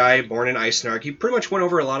 German guy, born in Eisenach, he pretty much went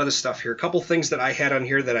over a lot of the stuff here. A couple things that I had on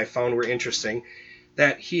here that I found were interesting.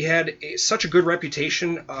 That he had such a good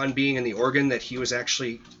reputation on being in the organ that he was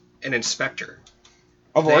actually an inspector.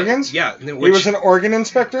 Of organs? Yeah. He was an organ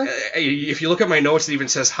inspector? If you look at my notes, it even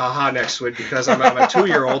says haha next to it, because I'm a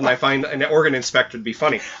 2-year-old and I find an organ inspector to be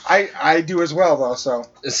funny. I do as well, though, so.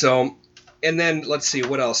 So, and then, let's see,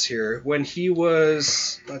 what else here? When he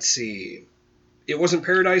was, it wasn't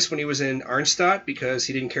Paradise when he was in Arnstadt, because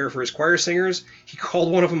he didn't care for his choir singers. He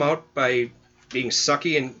called one of them out by being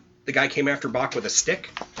sucky, and the guy came after Bach with a stick.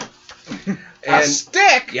 A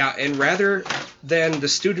stick? Yeah, and rather than the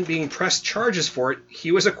student being pressed charges for it,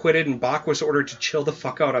 he was acquitted and Bach was ordered to chill the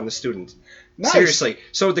fuck out on the student. Nice. Seriously.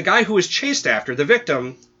 So the guy who was chased after, the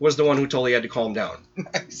victim, was the one who told he had to calm down.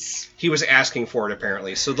 Nice. He was asking for it,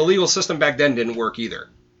 apparently. So the legal system back then didn't work either.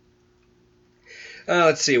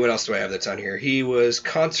 Let's see, what else do I have that's on here? He was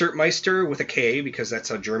Concertmeister with a K, because that's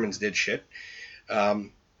how Germans did shit.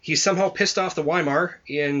 He somehow pissed off the Weimar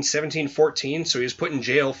in 1714, so he was put in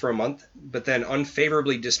jail for a month, but then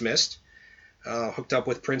unfavorably dismissed. Hooked up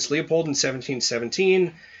with Prince Leopold in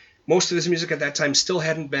 1717. Most of his music at that time still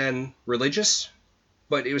hadn't been religious,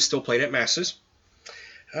 but it was still played at masses.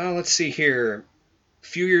 Let's see here. A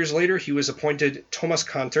few years later, he was appointed Thomas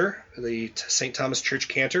Cantor, the St. Thomas Church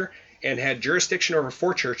cantor, and had jurisdiction over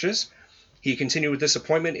 4 churches. He continued with this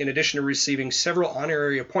appointment in addition to receiving several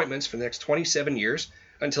honorary appointments for the next 27 years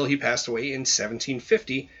until he passed away in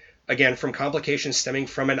 1750, again from complications stemming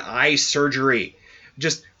from an eye surgery.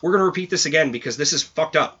 We're going to repeat this again because this is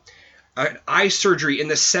fucked up. An eye surgery in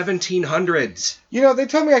the 1700s. You know, they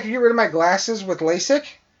told me I could get rid of my glasses with LASIK,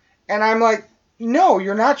 and I'm like, no,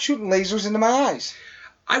 you're not shooting lasers into my eyes.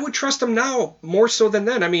 I would trust them now more so than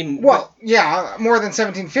then. I mean... Well, yeah, more than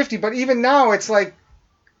 1750, but even now it's like,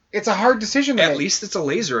 it's a hard decision to make. At least it's a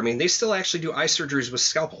laser. I mean, they still actually do eye surgeries with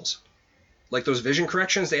scalpels. Like those vision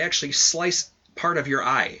corrections, they actually slice part of your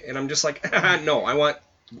eye. And I'm just like, no, I want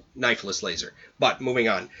knifeless laser. But moving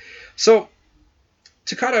on. So,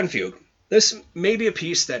 Toccata and Fugue. This may be a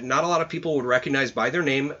piece that not a lot of people would recognize by their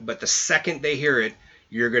name, but the second they hear it,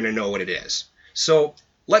 you're going to know what it is. So,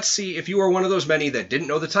 let's see if you are one of those many that didn't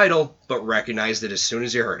know the title, but recognized it as soon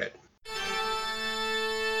as you heard it.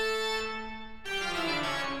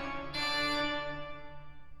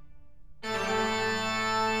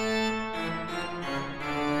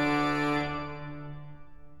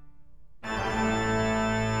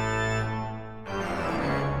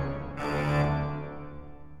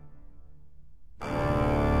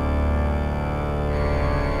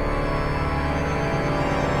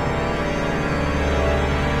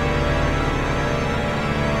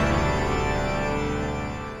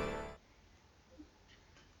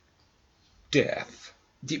 Death.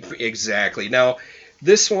 Exactly. Now,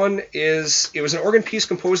 this one it was an organ piece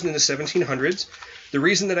composed in the 1700s. The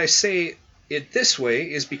reason that I say it this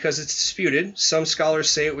way is because it's disputed. Some scholars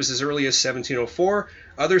say it was as early as 1704.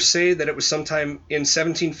 Others say that it was sometime in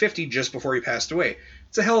 1750, just before he passed away.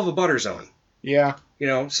 It's a hell of a butter zone. Yeah. You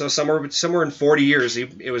know, so somewhere in 40 years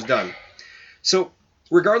it was done. So,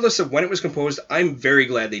 regardless of when it was composed, I'm very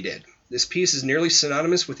glad they did. This piece is nearly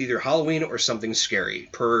synonymous with either Halloween or something scary,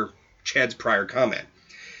 per Chad's prior comment.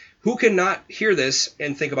 Who cannot hear this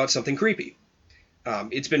and think about something creepy?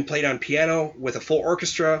 It's been played on piano with a full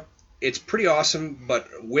orchestra. It's pretty awesome, but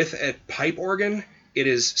with a pipe organ, it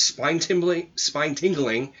is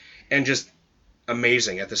spine-tingling, and just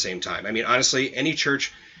amazing at the same time. I mean, honestly, any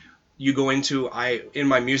church you go into, in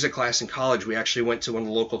my music class in college, we actually went to one of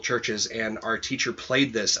the local churches, and our teacher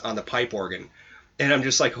played this on the pipe organ. And I'm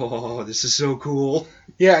just like, oh, this is so cool.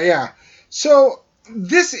 Yeah. So,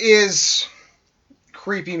 this is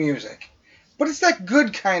creepy music. But it's that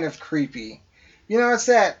good kind of creepy. You know, it's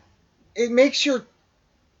that, it makes your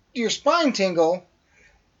spine tingle,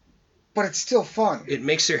 but it's still fun. It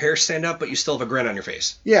makes your hair stand up, but you still have a grin on your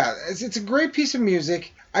face. Yeah, it's a great piece of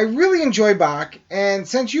music. I really enjoy Bach, and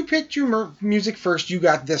since you picked your music first, you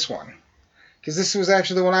got this one. Because this was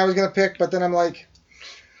actually the one I was going to pick, but then I'm like,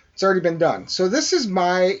 it's already been done. So this is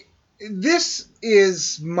my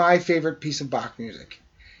favorite piece of Bach music.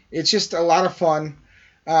 It's just a lot of fun.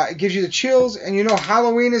 It gives you the chills, and you know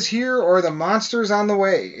Halloween is here or the monster's on the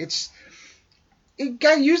way. It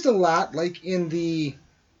got used a lot, like in the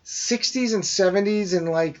 60s and 70s, and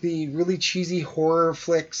like the really cheesy horror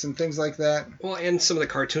flicks and things like that. Well, and some of the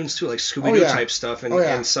cartoons too, like Scooby-Doo type stuff,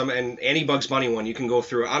 and any Bugs Bunny one you can go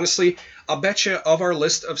through. Honestly, I'll bet you of our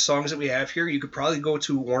list of songs that we have here, you could probably go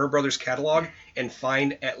to Warner Brothers catalog and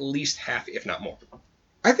find at least half, if not more.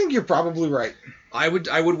 I think you're probably right. I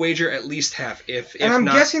would wager at least half, if and I'm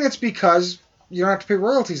not. Guessing it's because you don't have to pay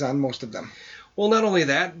royalties on most of them. Well, not only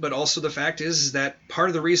that, but also the fact is that part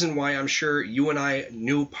of the reason why I'm sure you and I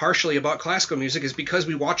knew partially about classical music is because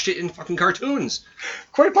we watched it in fucking cartoons.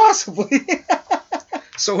 Quite possibly.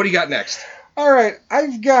 So what do you got next? All right,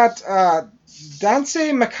 I've got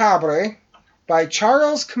Danse Macabre by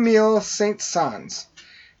Charles Camille Saint-Saëns.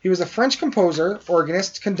 He was a French composer,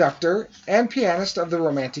 organist, conductor, and pianist of the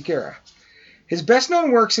Romantic era. His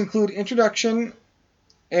best-known works include Introduction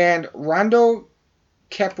and Rondo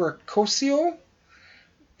Capriccio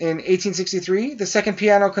in 1863, the Second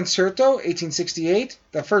Piano Concerto, 1868,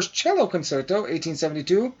 the First Cello Concerto,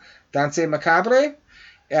 1872, Danse Macabre,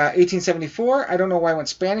 1874. I don't know why I went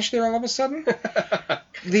Spanish there all of a sudden.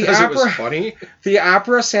 Because it was funny. The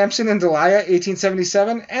opera Samson and Delilah,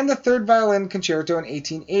 1877, and the Third Violin Concerto in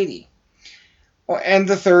 1880. And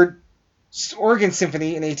the Third Organ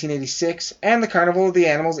Symphony in 1886, and the Carnival of the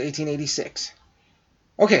Animals, 1886.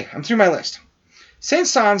 Okay, I'm through my list.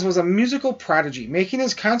 Saint-Saëns was a musical prodigy, making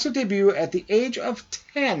his concert debut at the age of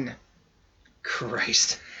 10.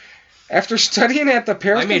 Christ. After studying at the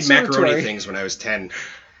Paris Conservatory... I made macaroni things when I was 10.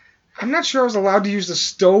 I'm not sure I was allowed to use the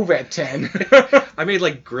stove at 10. I made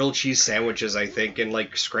like grilled cheese sandwiches, I think, and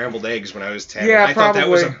like scrambled eggs when I was 10. Yeah, I thought that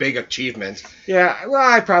was a big achievement. Yeah, well,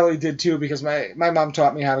 I probably did too, because my mom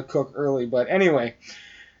taught me how to cook early. But anyway,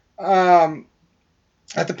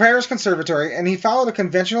 at the Paris Conservatory, and he followed a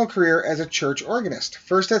conventional career as a church organist,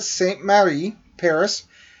 first at Saint-Marie, Paris,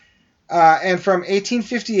 and from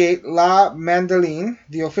 1858, La Madeleine,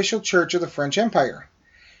 the official church of the French Empire.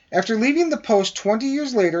 After leaving the post 20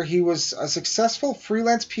 years later, he was a successful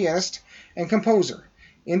freelance pianist and composer,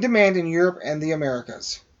 in demand in Europe and the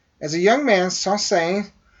Americas. As a young man,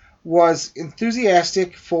 Saint-Saëns was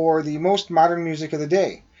enthusiastic for the most modern music of the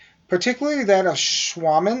day, particularly that of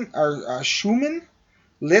Schumann,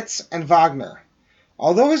 Liszt, and Wagner.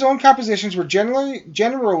 Although his own compositions were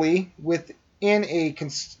generally within a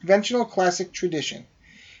conventional classic tradition,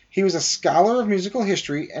 he was a scholar of musical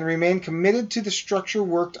history and remained committed to the structure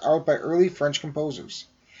worked out by early French composers.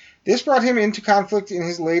 This brought him into conflict in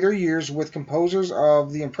his later years with composers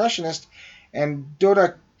of the Impressionist and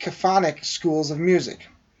Dodecaphonic schools of music.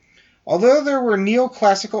 Although there were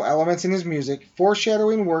neoclassical elements in his music,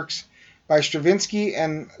 foreshadowing works by Stravinsky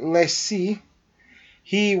and Liszt,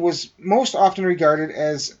 he was most often regarded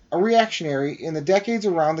as a reactionary in the decades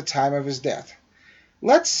around the time of his death.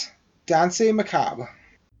 Let's Danse Macabre.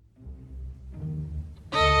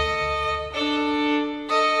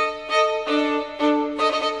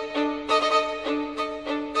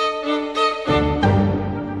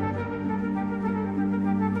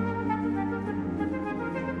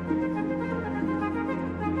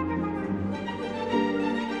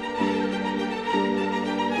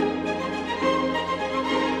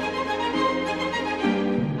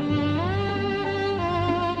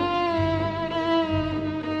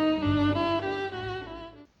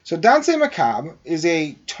 So Danse Macabre is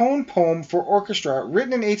a tone poem for orchestra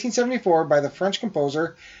written in 1874 by the French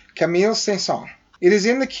composer Camille Saint-Saëns. It is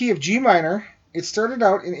in the key of G minor. It started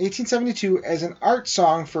out in 1872 as an art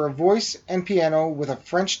song for a voice and piano with a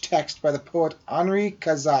French text by the poet Henri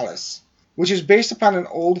Cazalis, which is based upon an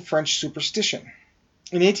old French superstition.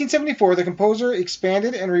 In 1874, the composer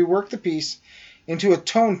expanded and reworked the piece into a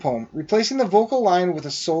tone poem, replacing the vocal line with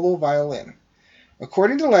a solo violin.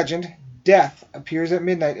 According to legend, Death appears at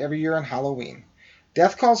midnight every year on Halloween.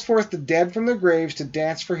 Death calls forth the dead from their graves to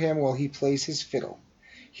dance for him while he plays his fiddle,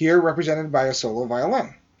 here represented by a solo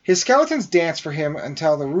violin. His skeletons dance for him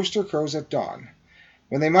until the rooster crows at dawn,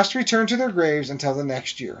 when they must return to their graves until the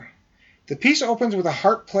next year. The piece opens with a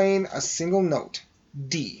harp playing a single note,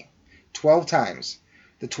 D, 12 times,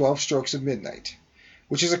 the 12 strokes of midnight,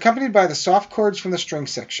 which is accompanied by the soft chords from the string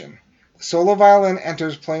section. The solo violin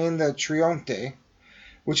enters playing the Trionte,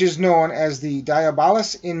 which is known as the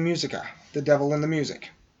Diabolus in Musica, the devil in the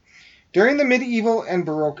music. during the medieval and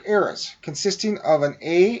Baroque eras, consisting of an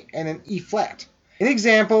A and an E flat. An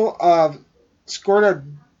example of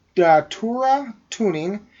scordatura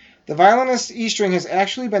tuning, the violinist's E string has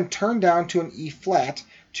actually been turned down to an E flat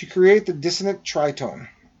to create the dissonant tritone.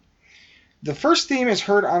 The first theme is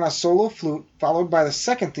heard on a solo flute, followed by the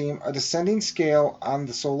second theme, a descending scale on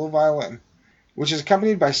the solo violin, which is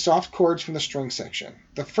accompanied by soft chords from the string section.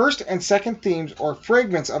 The first and second themes, or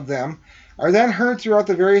fragments of them, are then heard throughout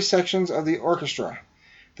the various sections of the orchestra.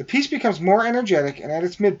 The piece becomes more energetic, and at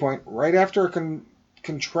its midpoint, right after a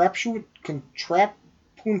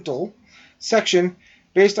contrapuntal section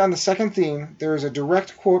based on the second theme, there is a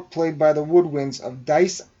direct quote played by the woodwinds of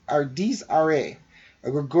Dies Irae, a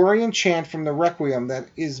Gregorian chant from the Requiem that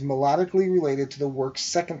is melodically related to the work's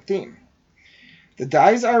second theme. The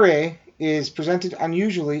Dies Irae is presented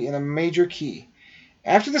unusually in a major key.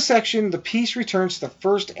 After the section, the piece returns to the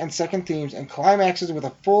first and second themes and climaxes with a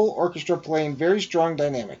full orchestra playing very strong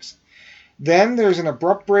dynamics. Then there's an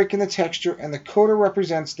abrupt break in the texture, and the coda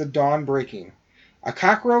represents the dawn breaking, a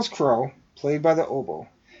cockerel's crow, played by the oboe,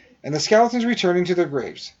 and the skeletons returning to their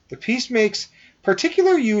graves. The piece makes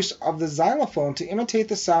particular use of the xylophone to imitate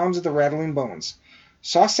the sounds of the rattling bones.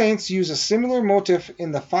 Saw Saints use a similar motif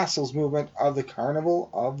in the Fossils movement of the Carnival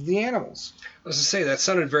of the Animals. I was to say, that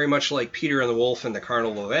sounded very much like Peter and the Wolf and the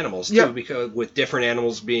Carnival of Animals, too, Yep. because with different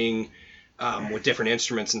animals being with different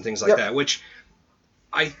instruments and things like that, which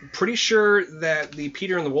I'm pretty sure that the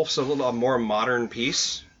Peter and the Wolf's a little more modern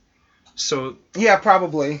piece. So Yeah,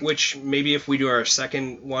 probably. which maybe if we do our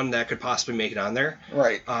second one, that could possibly make it on there.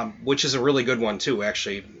 Right. Which is a really good one, too,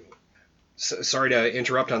 actually. Sorry to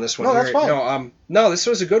interrupt on this one. No, that's fine. No, this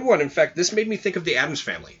was a good one. In fact, this made me think of the Addams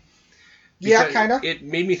Family. Yeah, Because kind of. It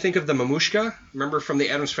made me think of the Mamushka. Remember from the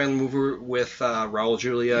Addams Family movie with Raul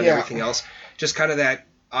Julia and Yeah. everything else? Just kind of that,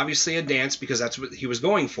 obviously a dance because that's what he was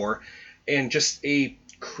going for, and just a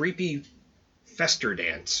creepy fester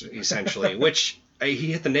dance, essentially, which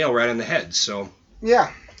he hit the nail right on the head. So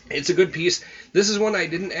Yeah. it's a good piece. This is one I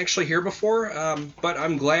didn't actually hear before, but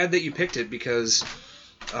I'm glad that you picked it because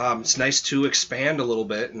it's nice to expand a little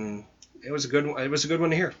bit, and it was a good one. It was a good one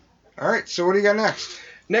to hear. All right, so what do you got next?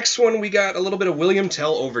 Next one, we got a little bit of William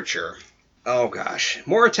Tell Overture. Oh gosh,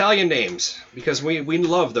 more Italian names because we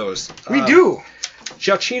love those. We do.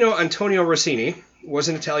 Gioacchino Antonio Rossini was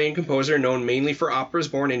an Italian composer known mainly for operas,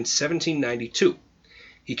 born in 1792.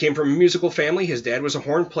 He came from a musical family. His dad was a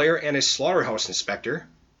horn player and a slaughterhouse inspector,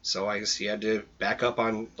 so I guess he had to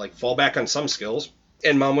fall back on some skills.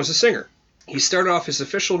 And mom was a singer. He started off his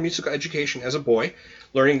official musical education as a boy,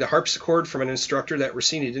 learning the harpsichord from an instructor that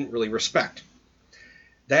Rossini didn't really respect.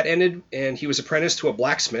 That ended, and he was apprenticed to a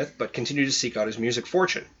blacksmith, but continued to seek out his music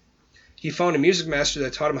fortune. He found a music master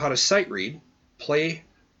that taught him how to sight read, play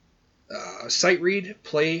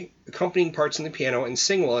accompanying parts on the piano, and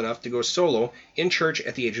sing well enough to go solo in church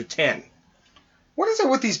at the age of 10. What is it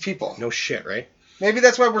with these people? No shit, right? Maybe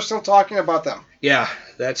that's why we're still talking about them. Yeah,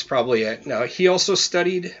 that's probably it. Now, he also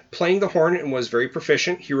studied playing the horn and was very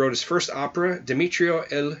proficient. He wrote his first opera, Demetrio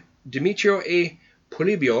e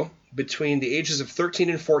Polibio, between the ages of 13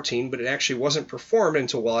 and 14, but it actually wasn't performed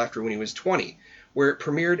until well after when he was 20, where it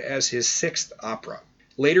premiered as his sixth opera.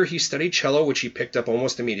 Later, he studied cello, which he picked up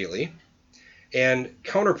almost immediately, and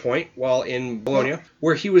counterpoint while in Bologna,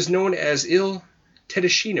 where he was known as Il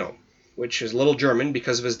Tedeschino, which is Little German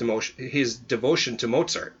because of his devotion to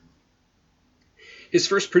Mozart. His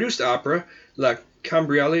first produced opera, La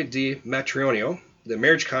Cambriale di Matrimonial, The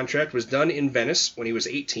Marriage Contract, was done in Venice when he was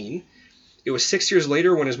 18. It was 6 years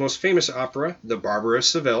later when his most famous opera, The Barber of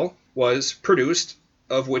Seville, was produced,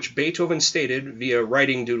 of which Beethoven stated, via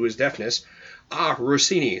writing due to his deafness, "Ah,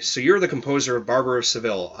 Rossini, so you're the composer of Barber of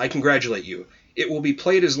Seville. I congratulate you. It will be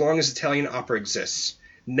played as long as Italian opera exists.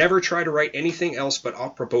 Never try to write anything else but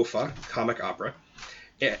opera buffa, comic opera.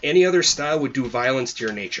 Any other style would do violence to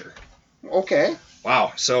your nature." Okay.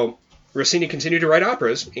 Wow. So Rossini continued to write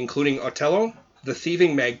operas, including Otello, The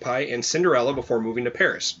Thieving Magpie, and Cinderella before moving to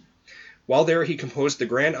Paris. While there, he composed the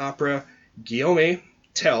grand opera Guillaume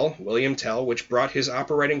Tell, William Tell, which brought his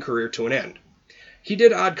opera writing career to an end. He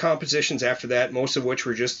did odd compositions after that, most of which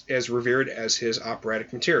were just as revered as his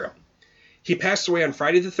operatic material. He passed away on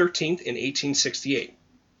Friday the 13th in 1868.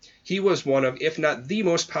 He was one of, if not the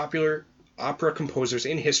most popular opera composers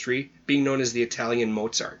in history, being known as the Italian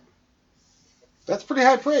Mozart. That's pretty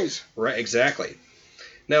high praise. Right, exactly.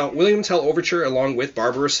 Now, William Tell Overture, along with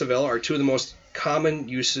Barber of Seville, are two of the most common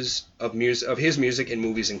uses of his music in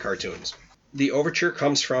movies and cartoons. The overture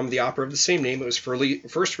comes from the opera of the same name. It was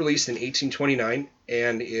first released in 1829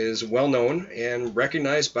 and is well known and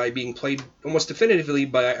recognized by being played almost definitively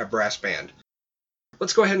by a brass band.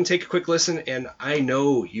 let's go ahead and take a quick listen, and I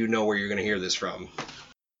know you know where you're going to hear this from.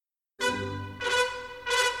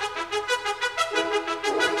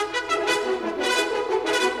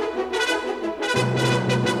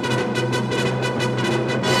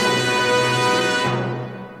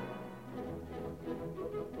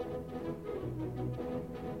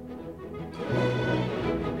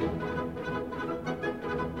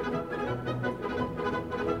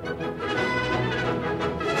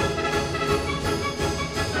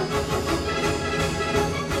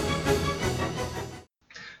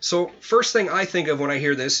 So first thing I think of when I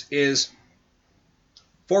hear this is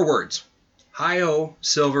 4 words. Hi-oh,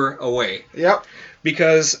 silver, away. Yep.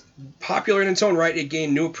 Because popular in its own right, it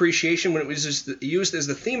gained new appreciation when it was used as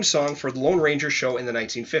the theme song for the Lone Ranger show in the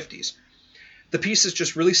 1950s. The piece is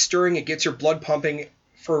just really stirring. It gets your blood pumping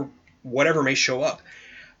for whatever may show up.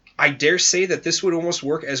 I dare say that this would almost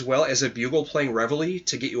work as well as a bugle playing reveille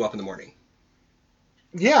to get you up in the morning.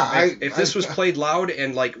 Yeah. If this was played loud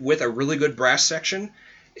and like with a really good brass section,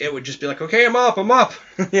 it would just be like, okay, I'm up.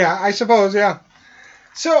 Yeah, I suppose, yeah.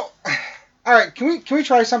 So, all right, can we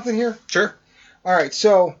try something here? Sure. All right,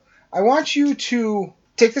 so I want you to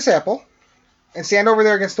take this apple and stand over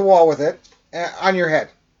there against the wall with it on your head,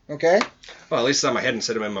 okay? Well, at least it's on my head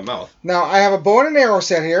instead of in my mouth. Now, I have a bow and an arrow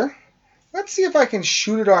set here. Let's see if I can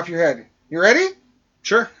shoot it off your head. You ready?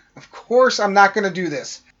 Sure. Of course, I'm not going to do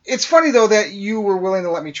this. It's funny, though, that you were willing to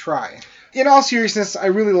let me try. In all seriousness, I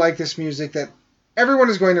really like this music that everyone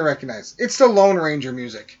is going to recognize. It's the Lone Ranger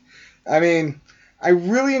music. I mean, I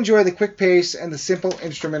really enjoy the quick pace and the simple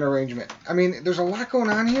instrument arrangement. I mean, there's a lot going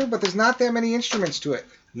on here, but there's not that many instruments to it.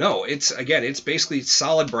 No, it's basically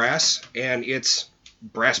solid brass, and it's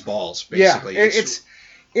brass balls, basically. Yeah,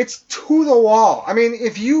 it's to the wall. I mean,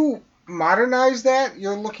 if you modernize that,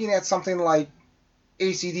 you're looking at something like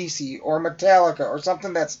AC/DC or Metallica or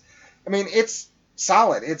something that's, I mean, it's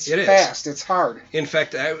solid. It's fast. It's hard. In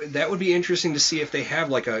fact, that would be interesting to see if they have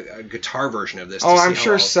like a guitar version of this. Oh, I'm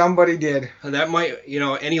sure somebody did. That might,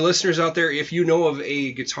 any listeners out there, if you know of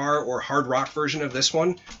a guitar or hard rock version of this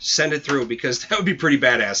one, send it through because that would be pretty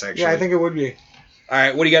badass, actually. Yeah, I think it would be. All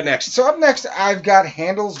right, what do you got next? So up next, I've got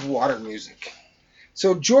Handel's water music.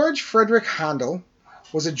 So George Friedrich Handel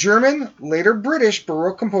was a German, later British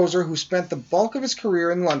Baroque composer who spent the bulk of his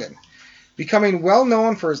career in London, becoming well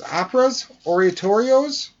known for his operas,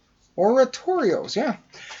 oratorios,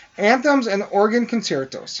 anthems, and organ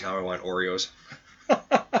concertos. Now I want Oreos.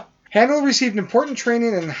 Handel received important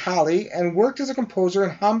training in Halle and worked as a composer in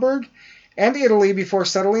Hamburg and Italy before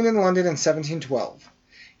settling in London in 1712.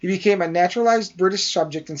 He became a naturalized British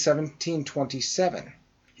subject in 1727.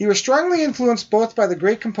 He was strongly influenced both by the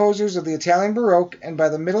great composers of the Italian Baroque and by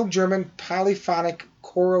the Middle German polyphonic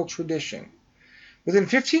choral tradition. Within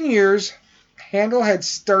 15 years, Handel had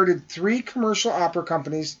started 3 commercial opera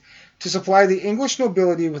companies to supply the English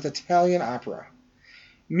nobility with Italian opera.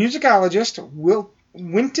 Musicologist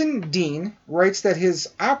Winton Dean writes that his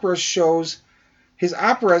operas show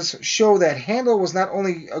that Handel was not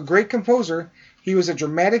only a great composer, he was a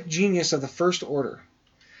dramatic genius of the first order.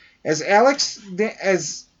 As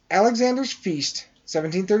Alexander's Feast,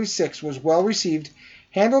 1736, was well received,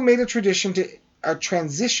 Handel made a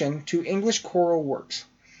transition to English choral works.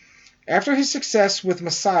 After his success with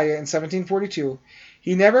Messiah in 1742,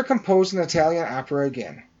 he never composed an Italian opera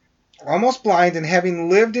again. Almost blind and having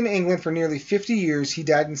lived in England for nearly 50 years, he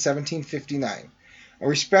died in 1759, a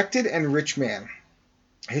respected and rich man.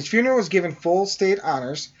 His funeral was given full state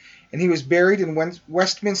honors, and he was buried in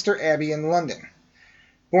Westminster Abbey in London.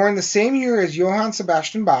 Born the same year as Johann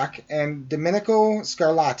Sebastian Bach and Domenico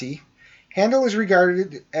Scarlatti, Handel is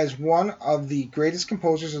regarded as one of the greatest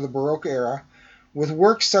composers of the Baroque era, with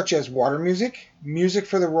works such as Water Music, Music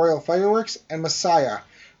for the Royal Fireworks, and Messiah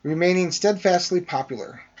remaining steadfastly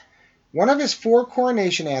popular. One of his 4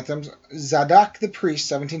 coronation anthems, Zadok the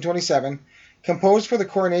Priest, 1727, composed for the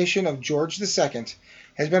coronation of George II,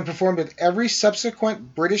 has been performed at every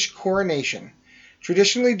subsequent British coronation,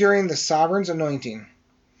 traditionally during the sovereign's anointing.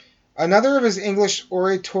 Another of his English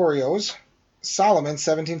oratorios, Solomon,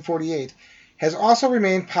 1748, has also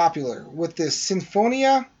remained popular, with the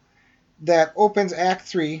Sinfonia that opens Act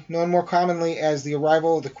 3, known more commonly as The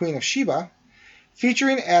Arrival of the Queen of Sheba,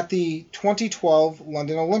 featuring at the 2012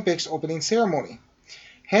 London Olympics opening ceremony.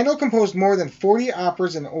 Handel composed more than 40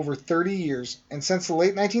 operas in over 30 years, and since the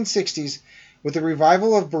late 1960s, with the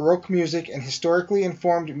revival of Baroque music and historically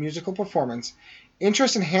informed musical performance,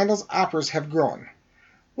 interest in Handel's operas have grown.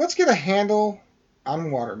 Let's get a Handel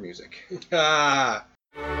on water music. Ah.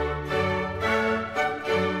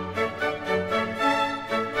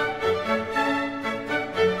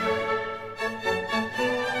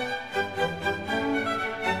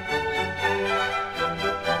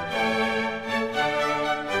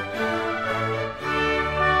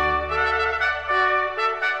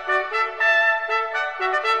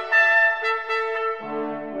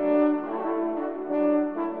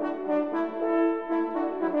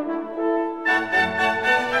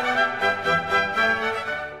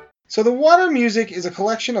 So the Water Music is a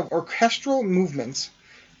collection of orchestral movements,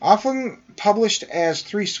 often published as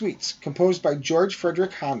 3 suites, composed by George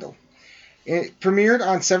Frederick Handel. It premiered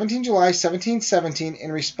on 17 July 1717 in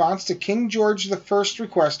response to King George I's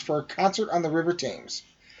request for a concert on the River Thames.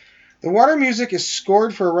 The Water Music is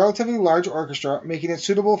scored for a relatively large orchestra, making it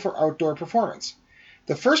suitable for outdoor performance.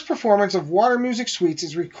 The first performance of Water Music suites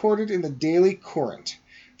is recorded in the Daily Courant,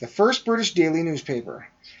 the first British daily newspaper.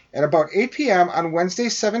 At about 8 p.m. on Wednesday,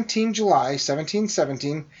 17 July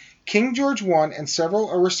 1717, King George I and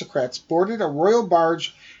several aristocrats boarded a royal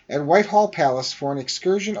barge at Whitehall Palace for an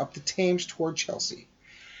excursion up the Thames toward Chelsea.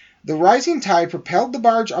 The rising tide propelled the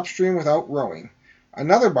barge upstream without rowing.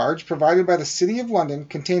 Another barge, provided by the City of London,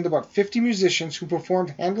 contained about 50 musicians who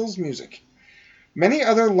performed Handel's music. Many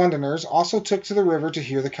other Londoners also took to the river to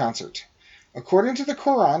hear the concert. According to the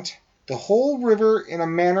Courant, the whole river in a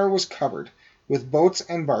manner was covered, with boats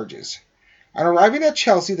and barges. On arriving at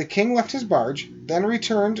Chelsea, the king left his barge, then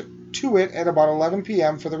returned to it at about 11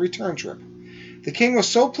 p.m. for the return trip. The king was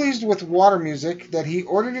so pleased with Water Music that he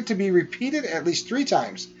ordered it to be repeated at least 3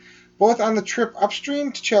 times, both on the trip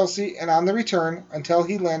upstream to Chelsea and on the return, until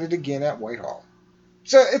he landed again at Whitehall.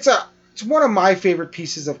 So it's one of my favorite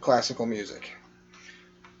pieces of classical music.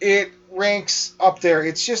 It ranks up there.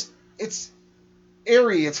 It's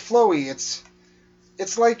airy, it's flowy,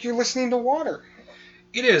 it's like you're listening to water.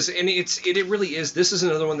 It is, and it really is. This is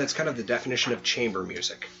another one that's kind of the definition of chamber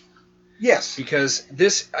music. Yes. Because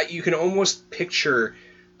this, you can almost picture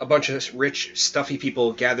a bunch of rich, stuffy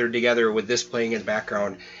people gathered together with this playing in the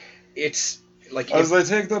background. It's like... As they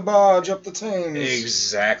take the barge up the Thames.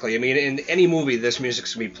 Exactly. I mean, in any movie, this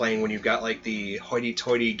music's going to be playing when you've got, like, the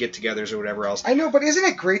hoity-toity get-togethers or whatever else. I know, but isn't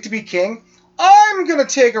it great to be king? I'm going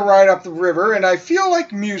to take a ride up the river, and I feel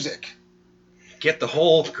like music. Get the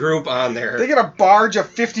whole group on there. They get a barge of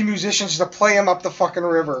 50 musicians to play them up the fucking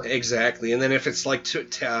river. Exactly. And then if it's like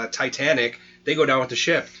Titanic, they go down with the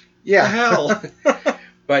ship. Yeah. The hell.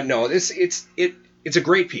 But no, it's a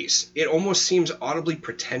great piece. It almost seems audibly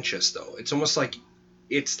pretentious, though. It's almost like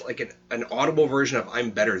it's like an audible version of I'm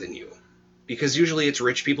Better Than You. Because usually it's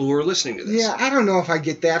rich people who are listening to this. Yeah, I don't know if I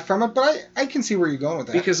get that from it, but I can see where you're going with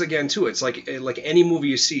that. Because, again, too, it's like any movie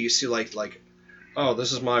you see like, oh,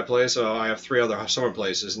 this is my place, oh, I have 3 other summer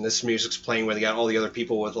places, and this music's playing where they got all the other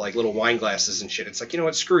people with, like, little wine glasses and shit. It's like, you know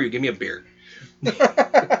what, screw you, give me a beer.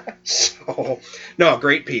 So, no,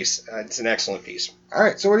 great piece. It's an excellent piece. All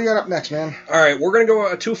right, so what do you got up next, man? All right, we're going to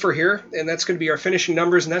go a twofer here, and that's going to be our finishing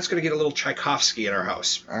numbers, and that's going to get a little Tchaikovsky in our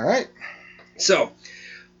house. All right. So,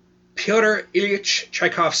 Pyotr Ilyich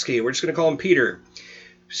Tchaikovsky, we're just going to call him Peter.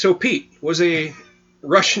 So, Pete was a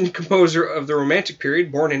Russian composer of the Romantic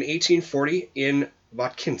period, born in 1840 in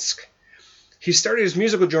Votkinsk. He started his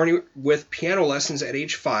musical journey with piano lessons at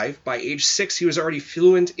age 5. By age 6, he was already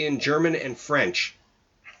fluent in German and French.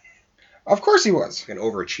 Of course he was. An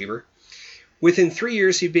overachiever. Within 3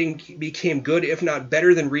 years, he became good, if not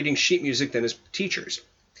better, than reading sheet music than his teachers.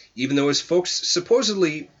 Even though his folks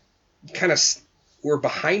supposedly kind of were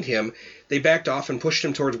behind him, they backed off and pushed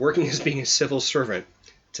him towards working as being a civil servant.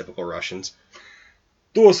 Typical Russians.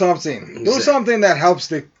 Do something. Do something that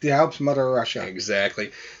helps Mother Russia.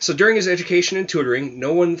 Exactly. So during his education and tutoring,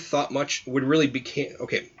 no one thought much would really become of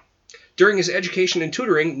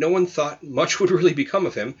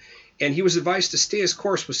him, and he was advised to stay his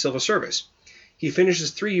course with civil service. He finished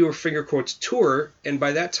his 3-year finger quotes tour, and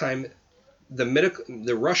by that time,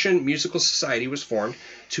 the Russian Musical Society was formed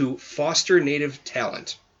to foster native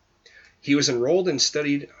talent. He was enrolled and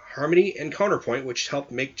studied harmony and counterpoint, which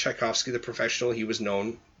helped make Tchaikovsky the professional he was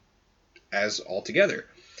known as altogether.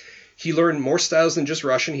 He learned more styles than just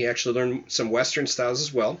Russian. He actually learned some Western styles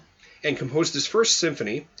as well, and composed his first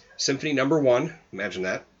symphony, Symphony No. 1, imagine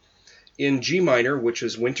that, in G minor, which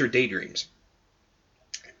is Winter Daydreams.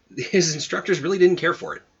 His instructors really didn't care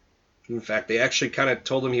for it. In fact, they actually kind of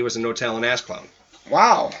told him he was a no-talent ass clown.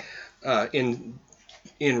 Wow. In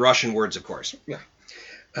Russian words, of course. Yeah.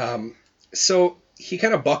 So he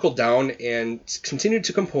kind of buckled down and continued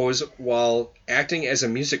to compose while acting as a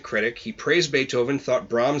music critic. He praised Beethoven, thought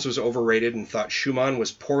Brahms was overrated, and thought Schumann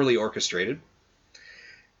was poorly orchestrated.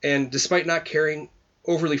 And despite not caring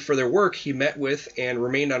overly for their work, he met with and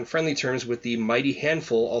remained on friendly terms with the mighty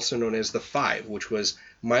handful, also known as the Five, which was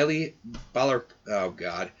Miley Balakirev,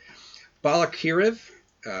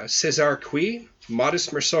 Cesar Cui,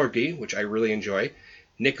 Modest Mussorgsky, which I really enjoy,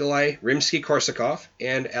 Nikolai Rimsky-Korsakov,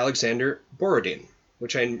 and Alexander Borodin,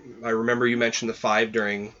 which I remember you mentioned the Five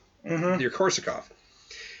during your Korsakov.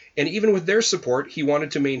 And even with their support, he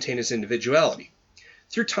wanted to maintain his individuality.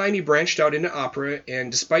 Through time, he branched out into opera,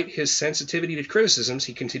 and despite his sensitivity to criticisms,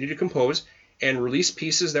 he continued to compose, and released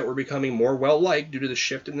pieces that were becoming more well-liked due to the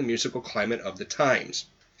shift in the musical climate of the times.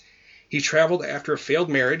 He traveled after a failed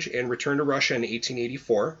marriage and returned to Russia in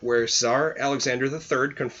 1884, where Tsar Alexander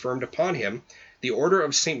III confirmed upon him the Order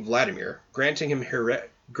of St. Vladimir, granting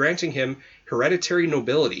him hereditary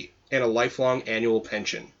nobility and a lifelong annual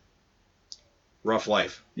pension. Rough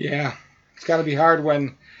life. Yeah. It's got to be hard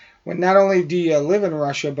when not only do you live in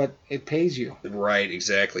Russia, but it pays you. Right,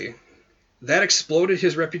 exactly. That exploded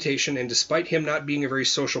his reputation, and despite him not being a very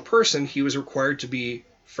social person, he was required to be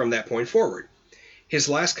from that point forward. His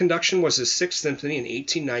last conduction was his Sixth Symphony in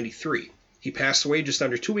 1893. He passed away just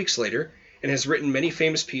under 2 weeks later, and has written many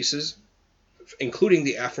famous pieces, including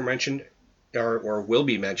the aforementioned, or will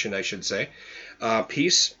be mentioned, I should say,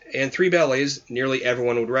 piece, and 3 ballets nearly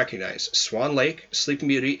everyone would recognize: Swan Lake, Sleeping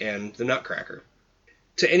Beauty, and The Nutcracker.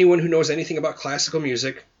 To anyone who knows anything about classical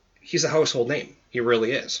music, he's a household name. He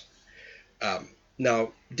really is.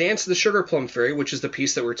 Now, Dance of the Sugar Plum Fairy, which is the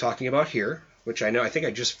piece that we're talking about here, which I think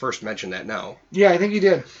I just first mentioned that now. Yeah, I think you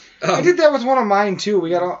did. I did that with one of mine, too. We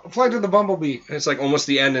got a Flight of the Bumblebee. And it's like almost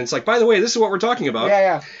the end, and it's like, by the way, this is what we're talking about.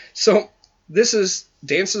 Yeah. So, this is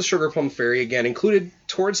Dance of the Sugar Plum Fairy, again, included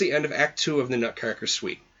towards the end of Act 2 of the Nutcracker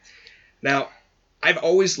Suite. Now, I've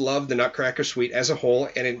always loved the Nutcracker Suite as a whole,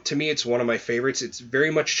 and to me it's one of my favorites. It's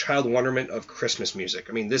very much child wonderment of Christmas music.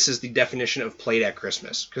 I mean, this is the definition of played at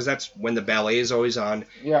Christmas, because that's when the ballet is always on,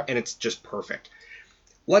 and it's just perfect.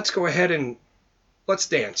 Let's go ahead and let's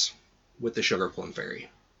dance with the Sugar Plum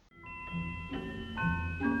Fairy.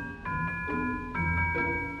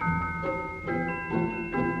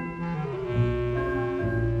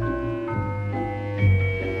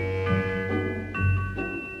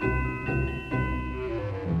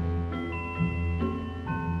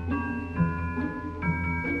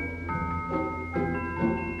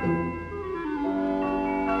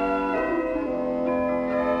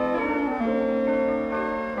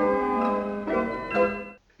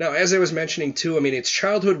 Now, as I was mentioning, too, I mean, it's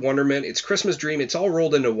childhood wonderment, it's Christmas dream, it's all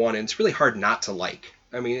rolled into one, and it's really hard not to like.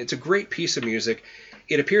 I mean, it's a great piece of music.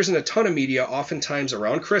 It appears in a ton of media, oftentimes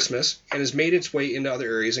around Christmas, and has made its way into other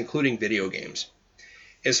areas, including video games.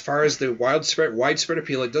 As far as the widespread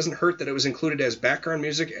appeal, it doesn't hurt that it was included as background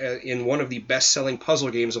music in one of the best-selling puzzle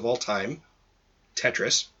games of all time,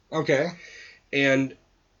 Tetris. Okay. And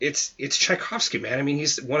it's Tchaikovsky, man. I mean,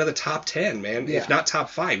 he's one of the top 10, man, if not top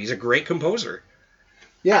 5. He's a great composer.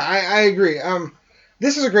 Yeah, I agree.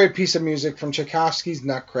 This is a great piece of music from Tchaikovsky's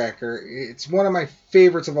Nutcracker. It's one of my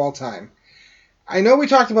favorites of all time. I know we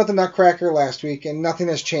talked about the Nutcracker last week, and nothing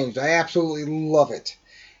has changed. I absolutely love it.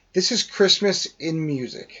 This is Christmas in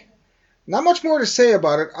music. Not much more to say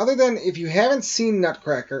about it, other than if you haven't seen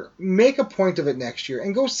Nutcracker, make a point of it next year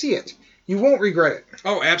and go see it. You won't regret it.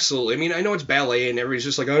 Oh, absolutely. I mean, I know it's ballet, and everybody's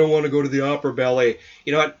just like, I don't want to go to the opera ballet.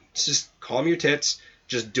 You know what? Just calm your tits.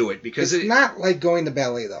 Just do it, because it's not like going to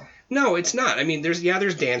ballet, though. No, it's not. I mean, there's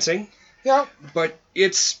dancing. Yeah. But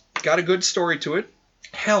it's got a good story to it.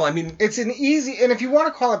 Hell, I mean, it's an easy, and if you want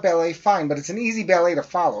to call it ballet, fine, but it's an easy ballet to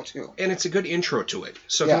follow, too. And it's a good intro to it.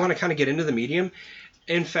 So if you want to kind of get into the medium,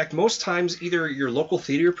 in fact, most times either your local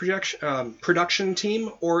theater production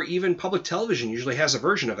team or even public television usually has a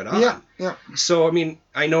version of it on. Yeah. So, I mean,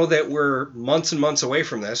 I know that we're months and months away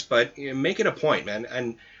from this, but make it a point, man.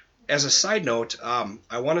 And as a side note,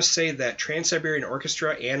 I want to say that Trans-Siberian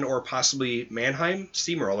Orchestra and or possibly Mannheim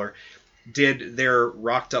Steamroller did their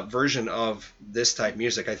rocked up version of this type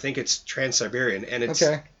music. I think it's Trans-Siberian, and it's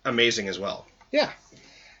amazing as well. Yeah.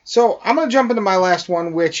 So I'm going to jump into my last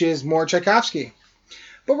one, which is more Tchaikovsky.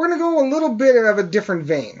 But we're going to go a little bit of a different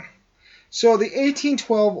vein. So the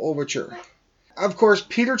 1812 Overture. Of course,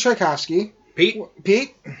 Peter Tchaikovsky.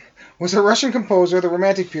 Pete was a Russian composer of the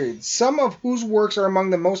Romantic period, some of whose works are among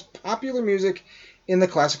the most popular music in the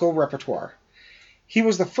classical repertoire. He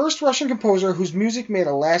was the first Russian composer whose music made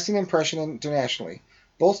a lasting impression internationally,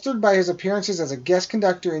 bolstered by his appearances as a guest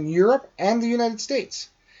conductor in Europe and the United States.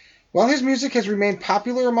 While his music has remained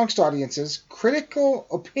popular amongst audiences, critical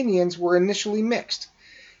opinions were initially mixed.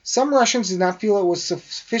 Some Russians did not feel it was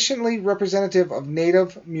sufficiently representative of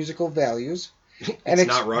native musical values. It's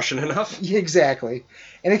not Russian enough? Exactly.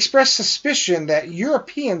 And expressed suspicion that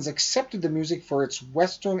Europeans accepted the music for its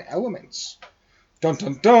Western elements. Dun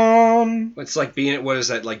dun dun! It's like being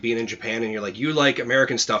in Japan and you're like, you like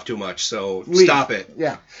American stuff too much, so leave. Stop it.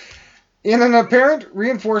 Yeah. In an apparent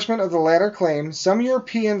reinforcement of the latter claim, some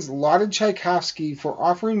Europeans lauded Tchaikovsky for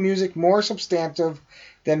offering music more substantive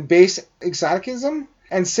than base exoticism,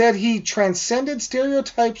 and said he transcended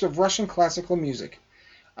stereotypes of Russian classical music.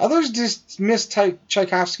 Others dismissed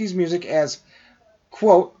Tchaikovsky's music as,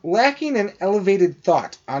 quote, lacking in elevated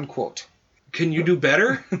thought, unquote. Can you do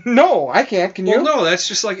better? No, I can't. Can you? Well, no, that's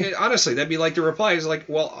just like, honestly, that'd be like the reply is like,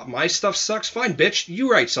 well, my stuff sucks. Fine, bitch.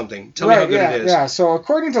 You write something. Tell me how good it is. Yeah. So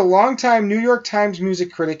according to longtime New York Times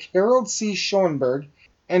music critic Harold C. Schoenberg,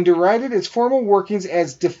 and derided its formal workings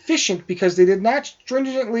as deficient because they did not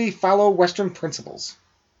stringently follow Western principles.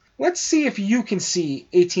 Let's see if you can see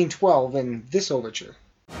 1812 in this overture.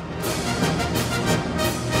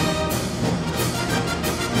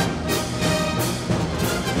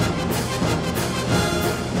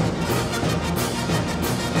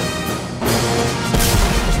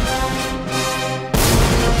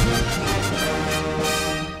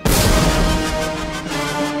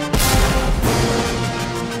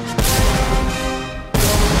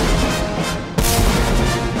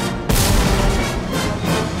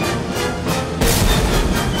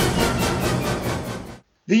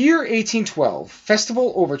 The year 1812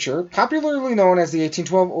 Festival Overture, popularly known as the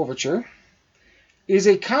 1812 Overture, is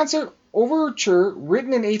a concert overture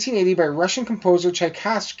written in 1880 by Russian composer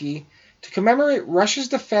Tchaikovsky to commemorate Russia's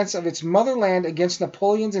defense of its motherland against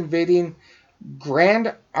Napoleon's invading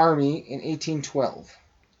Grand Army in 1812.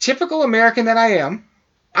 Typical American that I am,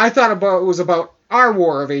 I thought it was about our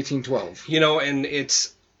war of 1812. You know, and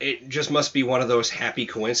it just must be one of those happy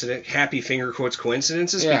finger quotes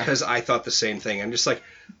coincidences, because I thought the same thing. I'm just like,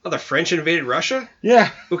 oh, the French invaded Russia? Yeah.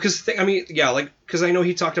 Because, because I know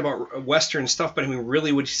he talked about Western stuff, but I mean,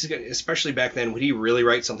 really, especially back then, would he really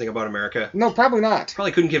write something about America? No, probably not.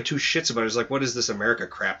 Probably couldn't give two shits about it. It's like, what is this America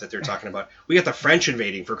crap that they're talking about? We got the French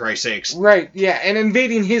invading, for Christ's sakes. Right, yeah, and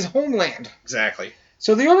invading his homeland. Exactly.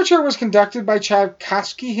 So the overture was conducted by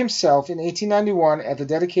Tchaikovsky himself in 1891 at the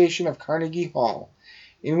dedication of Carnegie Hall,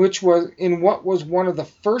 in what was one of the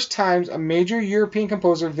first times a major European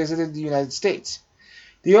composer visited the United States.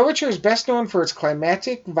 The overture is best known for its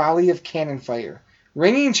climactic volley of cannon fire,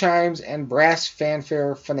 ringing chimes, and brass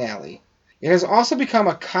fanfare finale. It has also become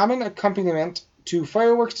a common accompaniment to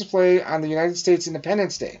fireworks display on the United States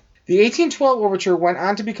Independence Day. The 1812 overture went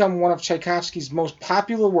on to become one of Tchaikovsky's most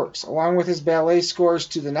popular works, along with his ballet scores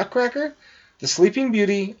to The Nutcracker, The Sleeping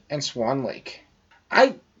Beauty, and Swan Lake.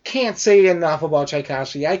 I can't say enough about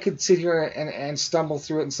Tchaikovsky. I could sit here and stumble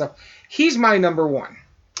through it and stuff. He's my number one.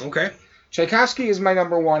 Okay. Tchaikovsky is my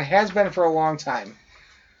number one, has been for a long time.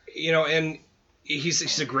 You know, and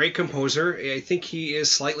he's a great composer. I think he is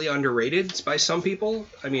slightly underrated by some people.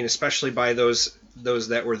 I mean, especially by those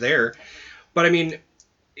that were there. But I mean,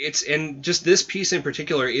 and just this piece in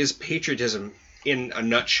particular is patriotism in a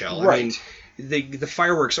nutshell. Right. I mean, the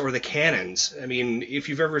fireworks or the cannons. I mean, if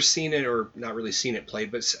you've ever seen it, or not really seen it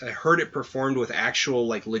played, but heard it performed with actual,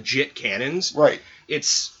 like, legit cannons. Right.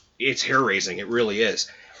 It's hair raising. It really is.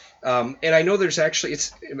 And I know there's actually,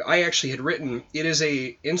 I actually had written, it is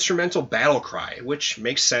a instrumental battle cry, which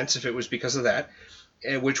makes sense if it was because of that,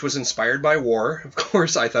 which was inspired by war. Of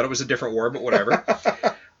course, I thought it was a different war, but whatever.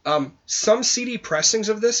 Some CD pressings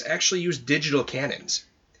of this actually use digital cannons.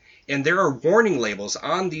 And there are warning labels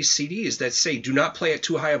on these CDs that say, do not play at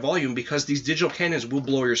too high a volume because these digital cannons will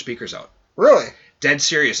blow your speakers out. Really? Dead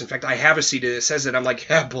serious. In fact, I have a CD that says it. I'm like,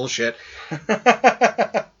 yeah, bullshit.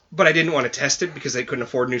 But I didn't want to test it because they couldn't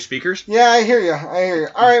afford new speakers. Yeah, I hear you.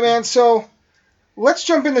 All right, man. So let's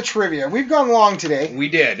jump into trivia. We've gone long today. We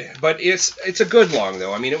did, but it's a good long,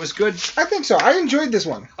 though. I mean, it was good. I think so. I enjoyed this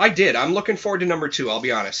one. I did. I'm looking forward to number 2, I'll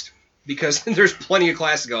be honest. Because there's plenty of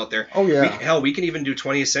classic out there. Oh, yeah. We can even do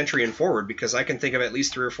 20th century and forward, because I can think of at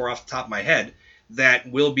least 3 or 4 off the top of my head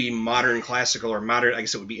that will be modern classical, or modern, I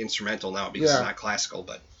guess it would be instrumental now because it's not classical.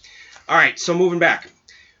 But all right, so moving back.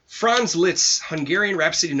 Franz Liszt's Hungarian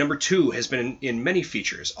Rhapsody No. 2 has been in many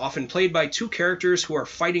features, often played by 2 characters who are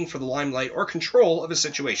fighting for the limelight or control of a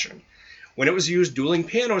situation. When it was used dueling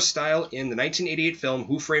piano style in the 1988 film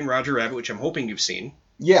Who Framed Roger Rabbit, which I'm hoping you've seen.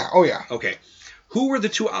 Yeah, oh yeah. Okay. Who were the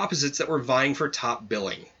 2 opposites that were vying for top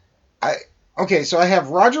billing? So I have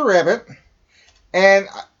Roger Rabbit and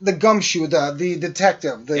the gumshoe, the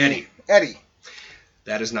detective. Eddie.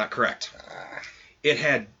 That is not correct. It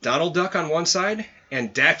had Donald Duck on one side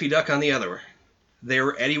and Daffy Duck on the other.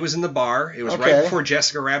 Eddie was in the bar. It was right before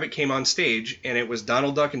Jessica Rabbit came on stage, and it was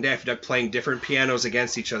Donald Duck and Daffy Duck playing different pianos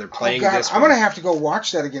against each other, playing this one. I'm going to have to go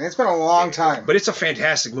watch that again. It's been a long time. But it's a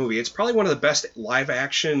fantastic movie. It's probably one of the best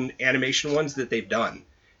live-action animation ones that they've done.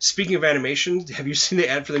 Speaking of animation, have you seen the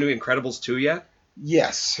ad for the new Incredibles 2 yet?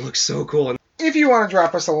 Yes. It looks so cool. If you want to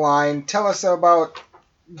drop us a line, tell us about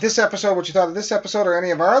this episode, what you thought of this episode, or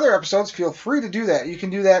any of our other episodes, feel free to do that. You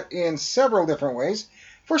can do that in several different ways.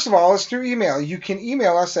 First of all, it's through email. You can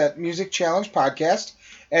email us at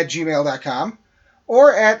musicchallengepodcast@gmail.com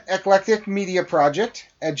or at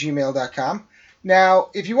eclecticmediaproject@gmail.com. Now,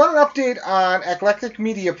 if you want an update on Eclectic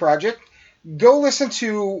Media Project, go listen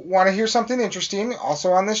to Want to Hear Something Interesting,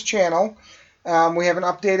 also on this channel. We have an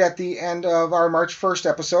update at the end of our March 1st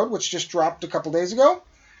episode, which just dropped a couple days ago.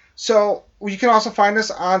 So you can also find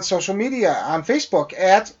us on social media, on Facebook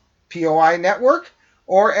at POI Network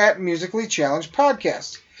or at Musically Challenged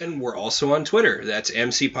Podcast. And we're also on Twitter. That's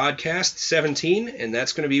MC Podcast 17, and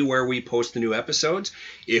that's going to be where we post the new episodes.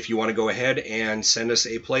 If you want to go ahead and send us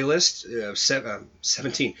a playlist of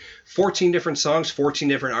 14 different songs, 14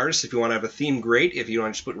 different artists. If you want to have a theme, great. If you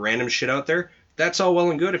want to just put random shit out there, that's all well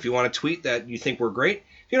and good. If you want to tweet that you think we're great,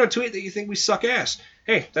 if you want to tweet that you think we suck ass,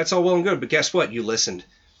 hey, that's all well and good. But guess what? You listened.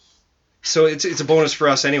 So it's a bonus for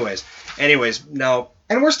us anyways. Now...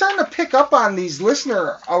 And we're starting to pick up on these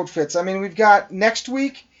listener outfits. I mean, we've got next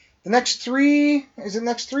week... The next 3, is it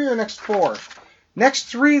next 3 or next 4? Next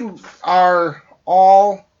 3 are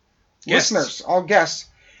all guests. Listeners, all guests.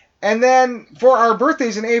 And then for our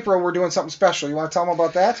birthdays in April, we're doing something special. You want to tell them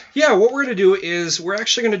about that? Yeah, what we're going to do is we're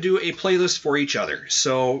actually going to do a playlist for each other.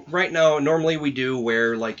 So right now, normally we do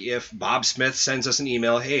where, like, if Bob Smith sends us an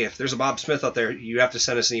email, hey, if there's a Bob Smith out there, you have to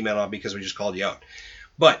send us an email out because we just called you out.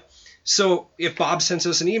 But, so if Bob sends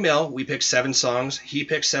us an email, we pick 7 songs, he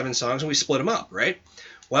picks 7 songs, and we split them up, right?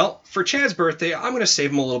 Well, for Chad's birthday, I'm going to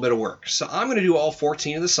save him a little bit of work. So I'm going to do all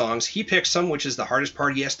 14 of the songs. He picks some, which is the hardest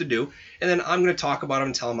part he has to do. And then I'm going to talk about him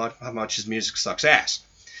and tell him how much his music sucks ass.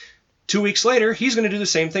 2 weeks later, he's going to do the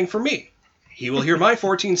same thing for me. He will hear my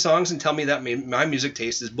 14 songs and tell me that my music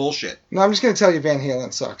taste is bullshit. No, I'm just going to tell you Van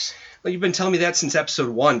Halen sucks. Well, you've been telling me that since episode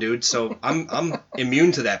 1, dude, so I'm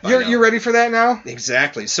immune to that by now. You're ready for that now?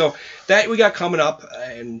 Exactly. So that we got coming up,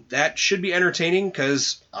 and that should be entertaining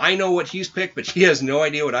because I know what he's picked, but he has no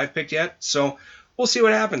idea what I've picked yet. So we'll see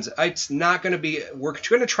what happens. It's not going to be. We're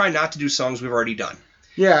going to try not to do songs we've already done.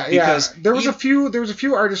 Yeah, because there was a few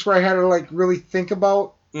artists where I had to like really think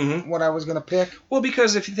about what I was going to pick. Well,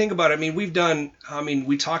 because if you think about it, we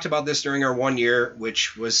talked about this during our 1 year,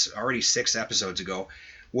 which was already 6 episodes ago,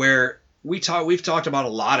 where we've talked about a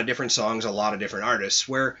lot of different songs, a lot of different artists,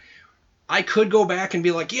 where I could go back and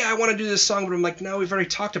be like, yeah, I want to do this song, but I'm like, no, we've already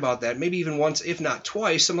talked about that. Maybe even once, if not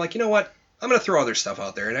twice. I'm like, you know what? I'm going to throw other stuff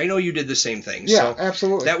out there. And I know you did the same thing. Yeah, so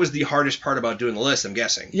absolutely. That was the hardest part about doing the list, I'm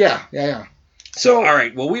guessing. Yeah. So, all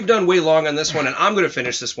right, well, we've done way long on this one, and I'm going to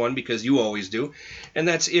finish this one because you always do. And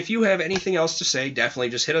that's, if you have anything else to say, definitely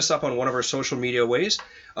just hit us up on one of our social media ways.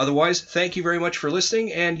 Otherwise, thank you very much for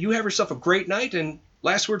listening, and you have yourself a great night, and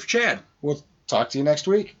last word for Chad. We'll talk to you next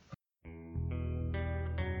week.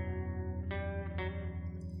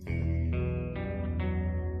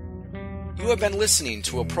 You have been listening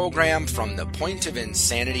to a program from the Point of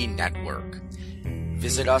Insanity Network.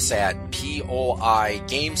 Visit us at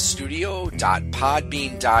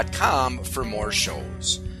poigamestudio.podbean.com for more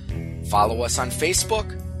shows. Follow us on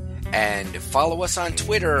Facebook and follow us on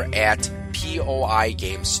Twitter at POI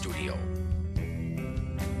Game Studio.